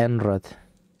Avas Enrod.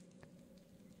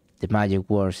 The magic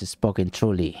word is spoken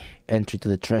truly. Entry to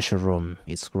the treasure room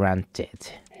is granted.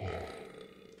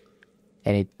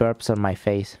 And it burps on my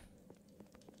face.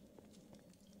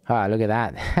 Ah, look at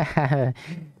that.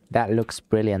 That looks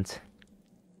brilliant.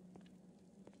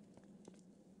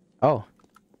 Oh,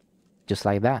 just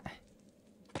like that.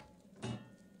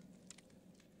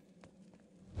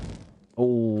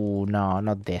 Oh, no,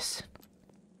 not this.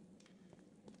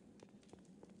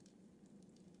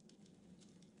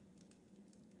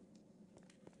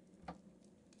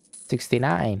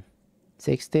 $69.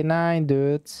 $69,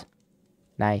 dudes.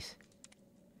 Nice.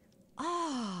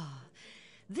 Ah,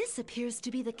 this appears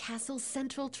to be the castle's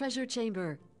central treasure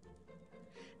chamber.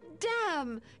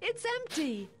 Damn, it's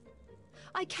empty.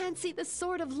 I can't see the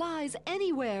Sword of Lies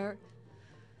anywhere.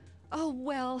 Oh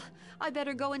well, I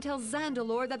better go and tell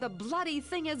Zandalor that the bloody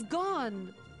thing is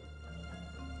gone.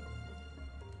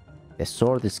 The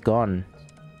sword is gone.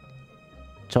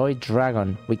 Toy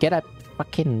dragon. We get a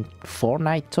fucking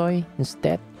Fortnite toy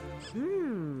instead?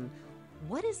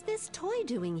 What is this toy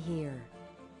doing here?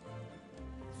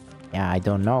 Yeah, I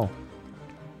don't know.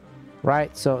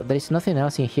 Right, so there is nothing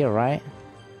else in here, right?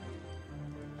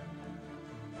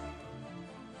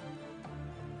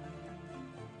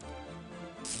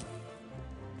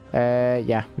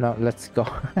 Yeah, no, let's go.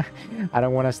 I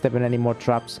don't want to step in any more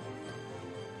traps.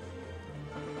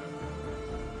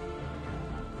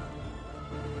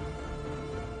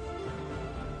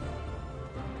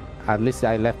 At least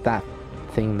I left that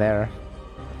thing there.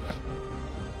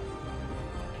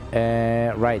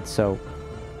 Right, so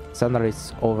Sandra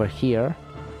is over here.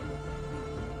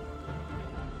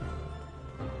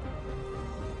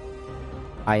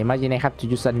 I imagine I have to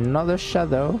use another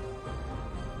shadow.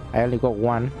 I only got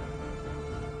one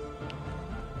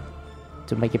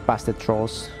to make it past the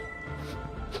trolls.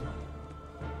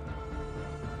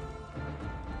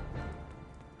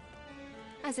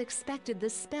 As expected, the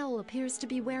spell appears to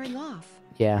be wearing off.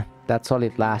 Yeah, that's all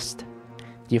it lasts.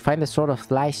 Do you find the Sword of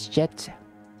Lies yet?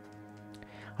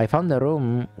 I found the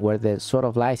room where the Sword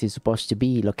of Lies is supposed to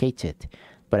be located,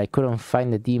 but I couldn't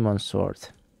find the demon sword.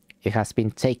 It has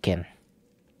been taken.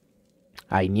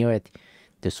 I knew it.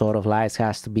 The Sword of Lies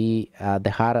has to be at the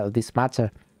heart of this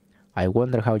matter. I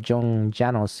wonder how young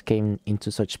Janos came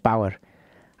into such power.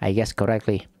 I guessed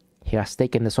correctly. He has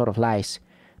taken the Sword of Lies,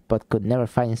 but could never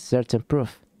find certain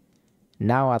proof.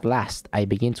 Now at last, I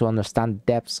begin to understand the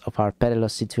depths of our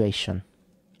perilous situation.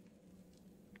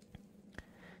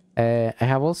 I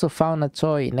have also found a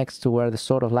toy next to where the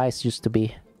Sword of Lies used to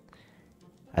be.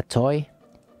 A toy?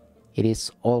 It is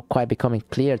all quite becoming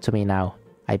clear to me now.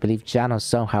 I believe Janos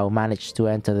somehow managed to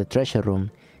enter the treasure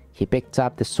room. He picked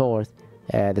up the Sword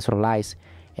of Lies,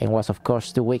 and was of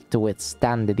course too weak to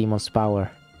withstand the demon's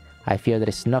power. I fear there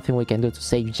is nothing we can do to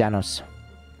save Janos.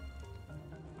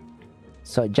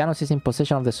 So Janos is in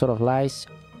possession of the Sword of Lies.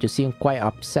 You seem quite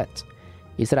upset.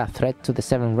 Is it a threat to the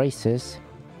 7 races?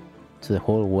 To the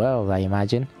whole world, I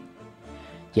imagine.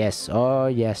 Yes, oh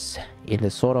yes. In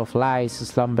the Sword of Lies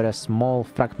slumbers a small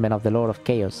fragment of the Lord of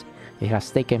Chaos. It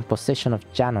has taken possession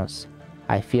of Janos.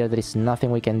 I fear there is nothing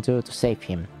we can do to save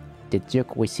him. The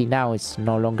Duke we see now is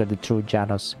no longer the true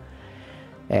Janos.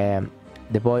 The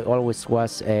boy always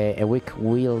was a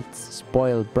weak-willed,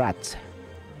 spoiled brat,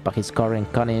 but his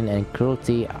current cunning and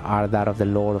cruelty are that of the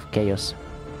Lord of Chaos.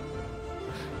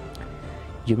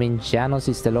 You mean Janos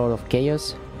is the Lord of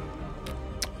Chaos?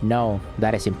 No,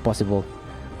 that is impossible.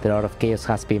 The Lord of Chaos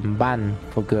has been banned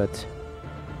for good.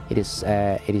 It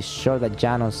is sure that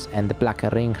Janos and the Black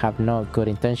Ring have no good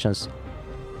intentions.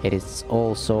 It is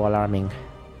all so alarming.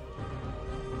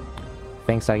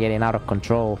 Things are getting out of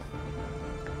control.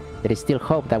 There is still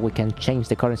hope that we can change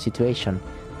the current situation.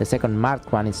 The second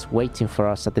marked one is waiting for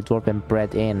us at the Dwarven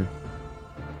Bread Inn.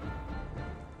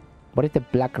 What if the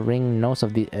Black Ring knows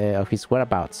of his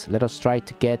whereabouts? Let us try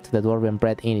to get to the Dwarven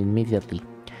Bread Inn immediately.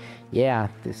 Yeah,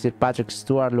 the Sir Patrick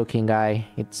Stewart looking guy.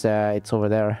 It's over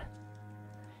there.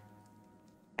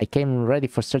 I came ready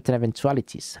for certain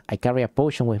eventualities. I carry a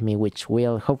potion with me which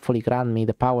will hopefully grant me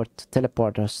the power to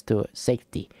teleport us to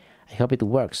safety. I hope it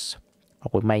works,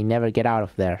 or we may never get out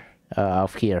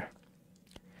of here.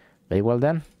 Very well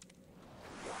then.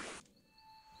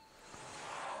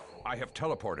 I have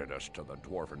teleported us to the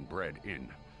Dwarven Bread Inn.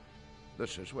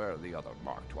 This is where the other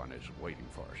marked one is waiting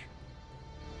for us.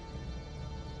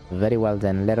 Very well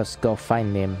then, let us go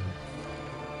find him.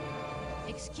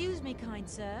 Excuse me, kind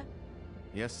sir.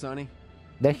 Yes, Sonny?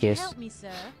 There he is. Help me,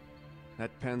 sir.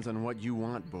 That depends on what you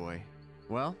want, boy.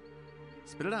 Well,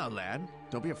 spit it out, lad.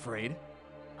 Don't be afraid.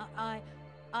 I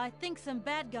think some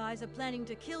bad guys are planning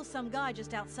to kill some guy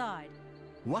just outside.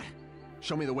 What?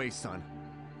 Show me the way, son.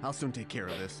 I'll soon take care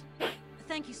of this.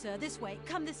 Thank you, sir. This way.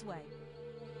 Come this way.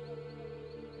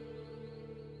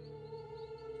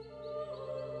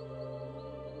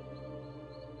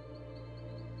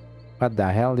 What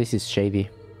the hell? This is shady.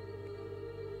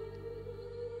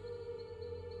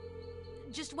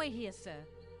 Just wait here, sir.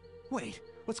 Wait,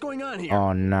 what's going on here?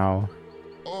 Oh no.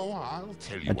 Oh, I'll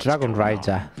tell you A what's dragon going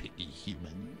rider. on, pretty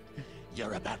human.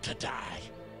 You're about to die.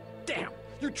 Damn!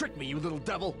 You tricked me, you little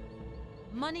devil!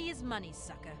 Money is money,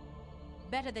 sucker.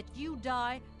 Better that you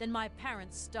die than my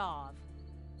parents starve.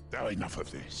 Oh, enough of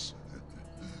this.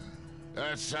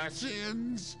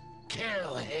 Assassins,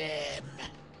 kill him!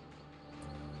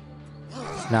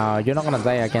 No, you're not gonna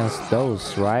die against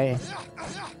those, right?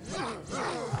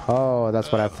 Oh,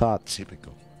 that's what I thought.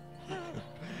 Typical.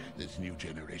 This new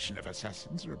generation of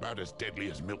assassins are about as deadly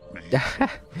as milkmaids.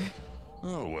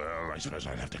 Oh well, I suppose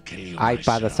I'll have to kill you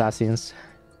iPad myself. assassins.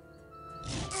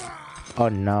 Oh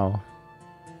no.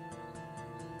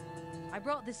 I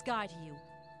brought this guy to you.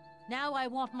 Now I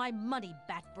want my money,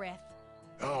 bat breath.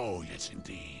 Oh, yes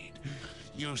indeed.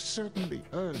 You certainly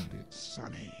earned it,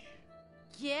 Sonny.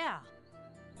 Yeah.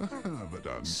 But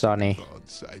on Sonny.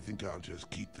 thoughts, I think I'll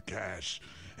just keep the cash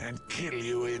and kill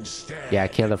you instead. Yeah,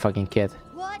 kill the fucking kid.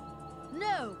 What?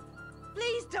 No.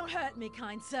 Please don't hurt me,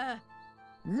 kind sir.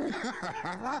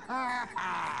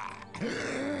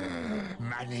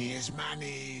 Money is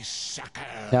money,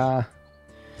 sucker. Yeah.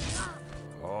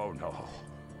 Oh no.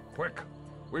 Quick!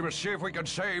 We must see if we can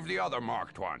save the other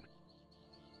marked one.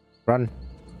 Run.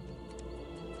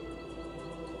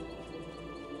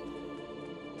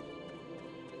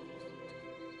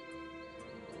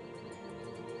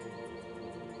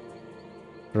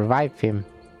 Revive him.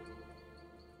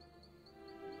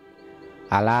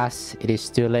 Alas, it is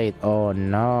too late. Oh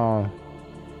no.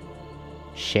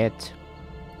 Shit.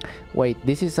 Wait,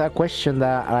 this is a question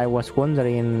that I was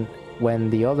wondering when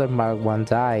the other Mark 1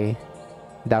 died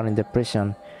down in the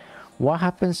prison. What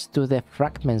happens to the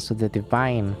fragments of the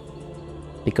Divine?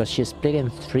 Because she split in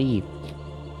 3.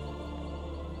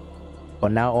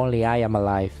 But now only I am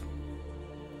alive.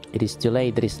 It is too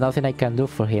late. There is nothing I can do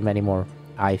for him anymore.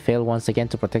 I failed once again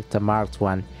to protect the marked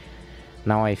one.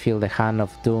 Now I feel the hand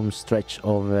of doom stretch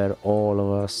over all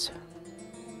of us.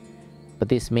 But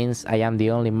this means I am the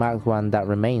only marked one that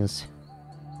remains.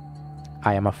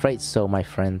 I am afraid so, my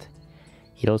friend.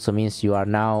 It also means you are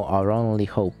now our only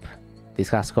hope. This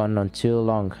has gone on too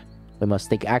long. We must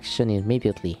take action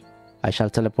immediately. I shall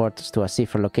teleport us to a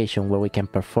safer location where we can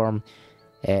perform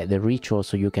the ritual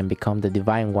so you can become the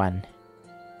Divine One.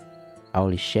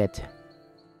 Holy shit.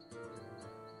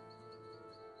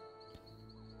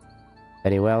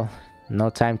 Very well. No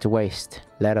time to waste.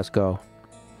 Let us go.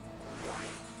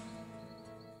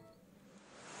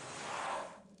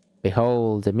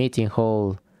 Behold the meeting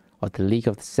hall of the League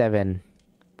of the Seven.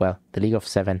 Well, the League of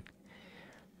Seven.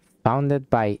 Founded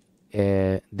by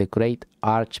the great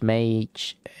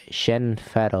Archmage Shen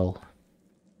Farrell.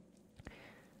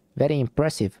 Very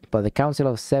impressive, but the Council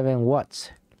of Seven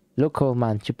what? Look, old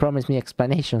man, you promised me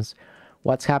explanations.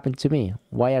 What's happened to me?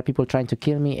 Why are people trying to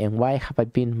kill me, and why have I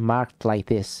been marked like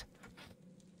this?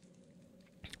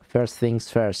 First things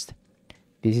first.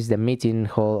 This is the meeting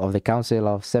hall of the Council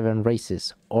of Seven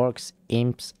Races. Orcs,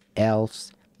 imps,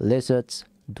 elves, lizards,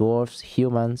 dwarves,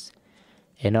 humans,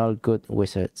 and all good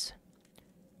wizards.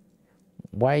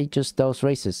 Why just those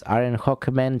races? Aren't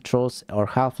hawkmen, trolls, or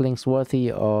halflings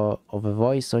worthy of a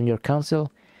voice on your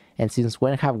council? And since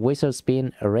when have wizards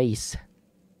been a race?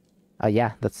 Oh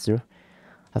yeah, that's true.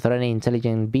 I thought any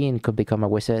intelligent being could become a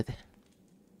wizard.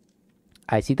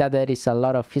 I see that there is a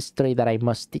lot of history that I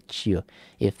must teach you.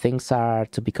 If things are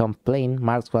to become plain,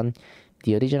 Mark 1,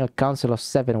 the original Council of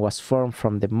Seven was formed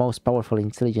from the most powerful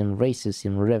intelligent races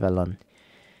in Revellon.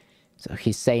 So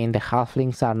he's saying the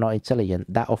halflings are not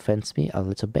intelligent. That offends me a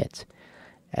little bit.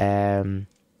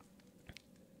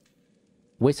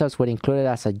 Wizards were included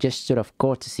as a gesture of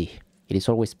courtesy. It is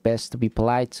always best to be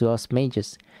polite to us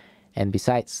mages. And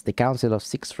besides, the Council of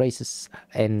Six Races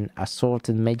and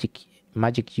assorted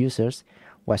magic users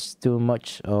was too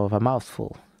much of a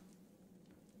mouthful.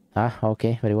 Ah,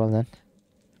 okay, very well then.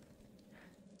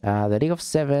 The League of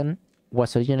Seven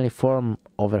was originally formed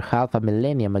over half a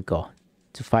millennium ago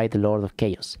to fight the Lord of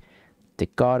Chaos, the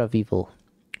God of Evil.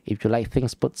 If you like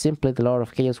things put simply, the Lord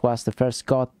of Chaos was the first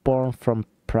god born from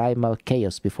primal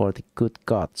chaos before the good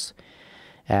gods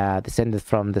descended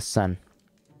from the sun.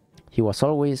 He has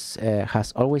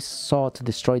always sought to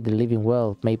destroy the living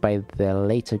world made by the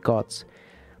later gods,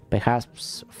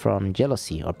 perhaps from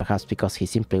jealousy, or perhaps because he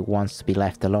simply wants to be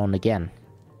left alone again.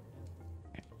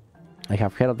 I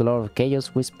have heard of the Lord of Chaos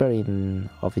whisper in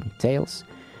tales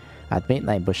at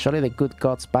midnight, but surely the good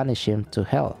gods banish him to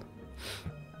hell.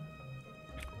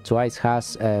 Twice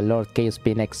has Lord Chaos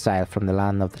been exiled from the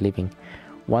land of the living,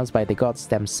 once by the gods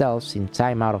themselves in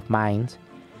time out of mind,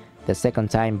 the second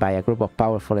time by a group of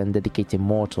powerful and dedicated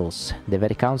mortals, the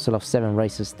very Council of Seven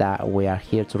Races that we are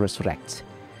here to resurrect.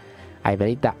 I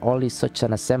believe that only such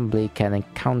an assembly can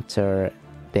encounter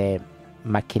the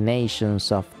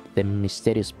machinations of the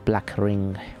mysterious Black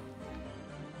Ring.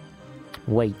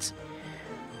 Wait,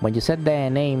 when you said their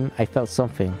name, I felt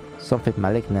something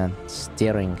malignant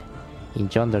stirring in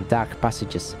yonder dark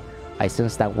passages. I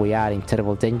sense that we are in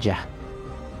terrible danger.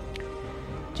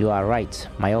 You are right,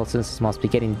 my old senses must be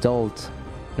getting dulled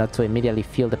not to immediately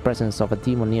feel the presence of a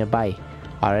demon nearby.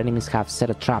 Our enemies have set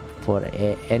a trap for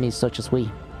any such as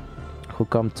we, who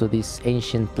come to this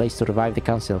ancient place to revive the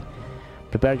council.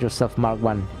 Prepare yourself, Mark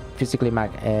 1. Physically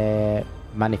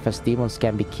manifest demons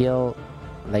can be killed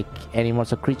like any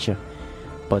mortal creature,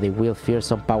 but they will fear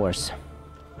some powers.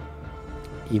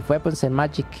 If weapons and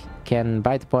magic can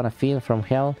bite upon a fiend from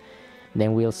hell,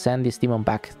 then we'll send this demon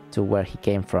back to where he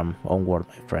came from. Onward,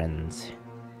 my friends.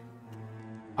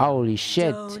 Holy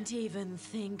shit! Don't even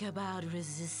think about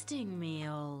resisting me,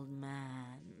 old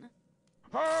man.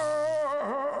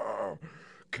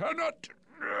 Cannot.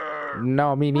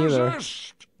 No, me neither.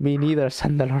 Resist. Me neither,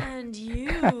 Zandalor. And you,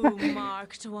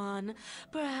 marked one,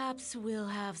 perhaps we'll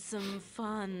have some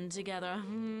fun together,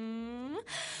 hmm?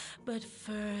 But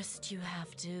first you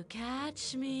have to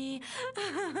catch me.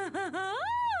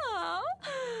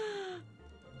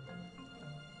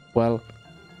 Well,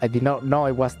 I did not know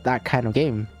it was that kind of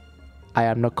game. I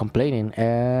am not complaining.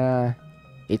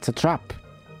 It's a trap.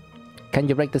 Can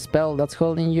you break the spell that's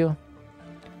holding you?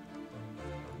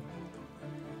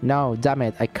 No, damn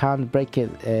it, I can't break it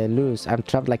loose. I'm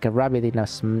trapped like a rabbit in a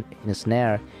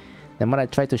snare. The more I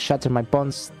try to shatter my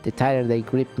bonds, the tighter they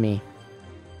grip me.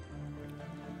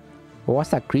 What was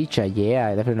that creature? Yeah,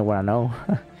 I definitely want to know.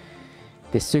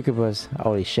 The succubus,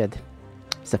 holy shit.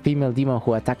 It's a female demon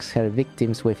who attacks her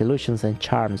victims with illusions and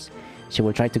charms. She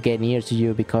will try to get near to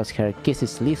you because her kiss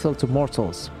is lethal to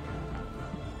mortals.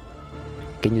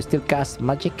 Can you still cast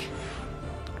magic?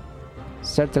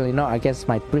 Certainly not against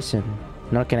my prison,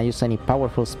 nor can I use any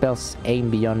powerful spells aimed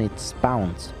beyond its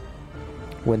bounds.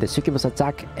 When the succubus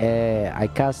attacked, I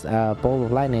cast a ball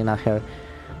of lightning at her,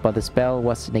 but the spell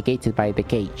was negated by the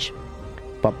cage.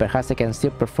 But perhaps I can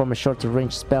still perform a shorter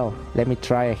range spell. Let me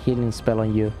try a healing spell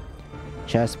on you.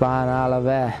 Chespan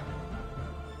Alave.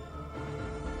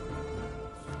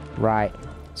 Right,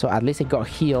 so at least I got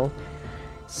healed.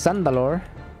 Zandalor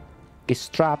is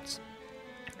trapped,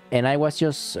 and I was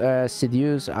just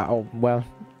seduced, well,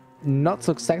 not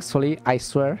successfully, I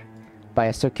swear, by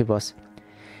a succubus.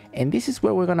 And this is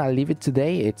where we're gonna leave it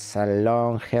today. It's a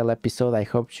long hell episode. I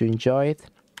hope you enjoyed.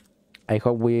 I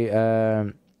hope we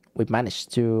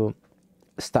managed to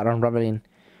start unraveling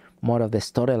more of the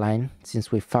storyline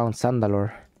since we found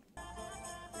Zandalor.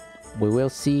 We will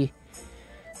see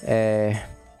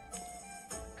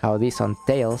how this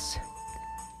untails,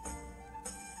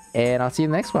 and I'll see you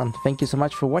in the next one. Thank you so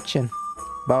much for watching.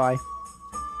 Bye bye.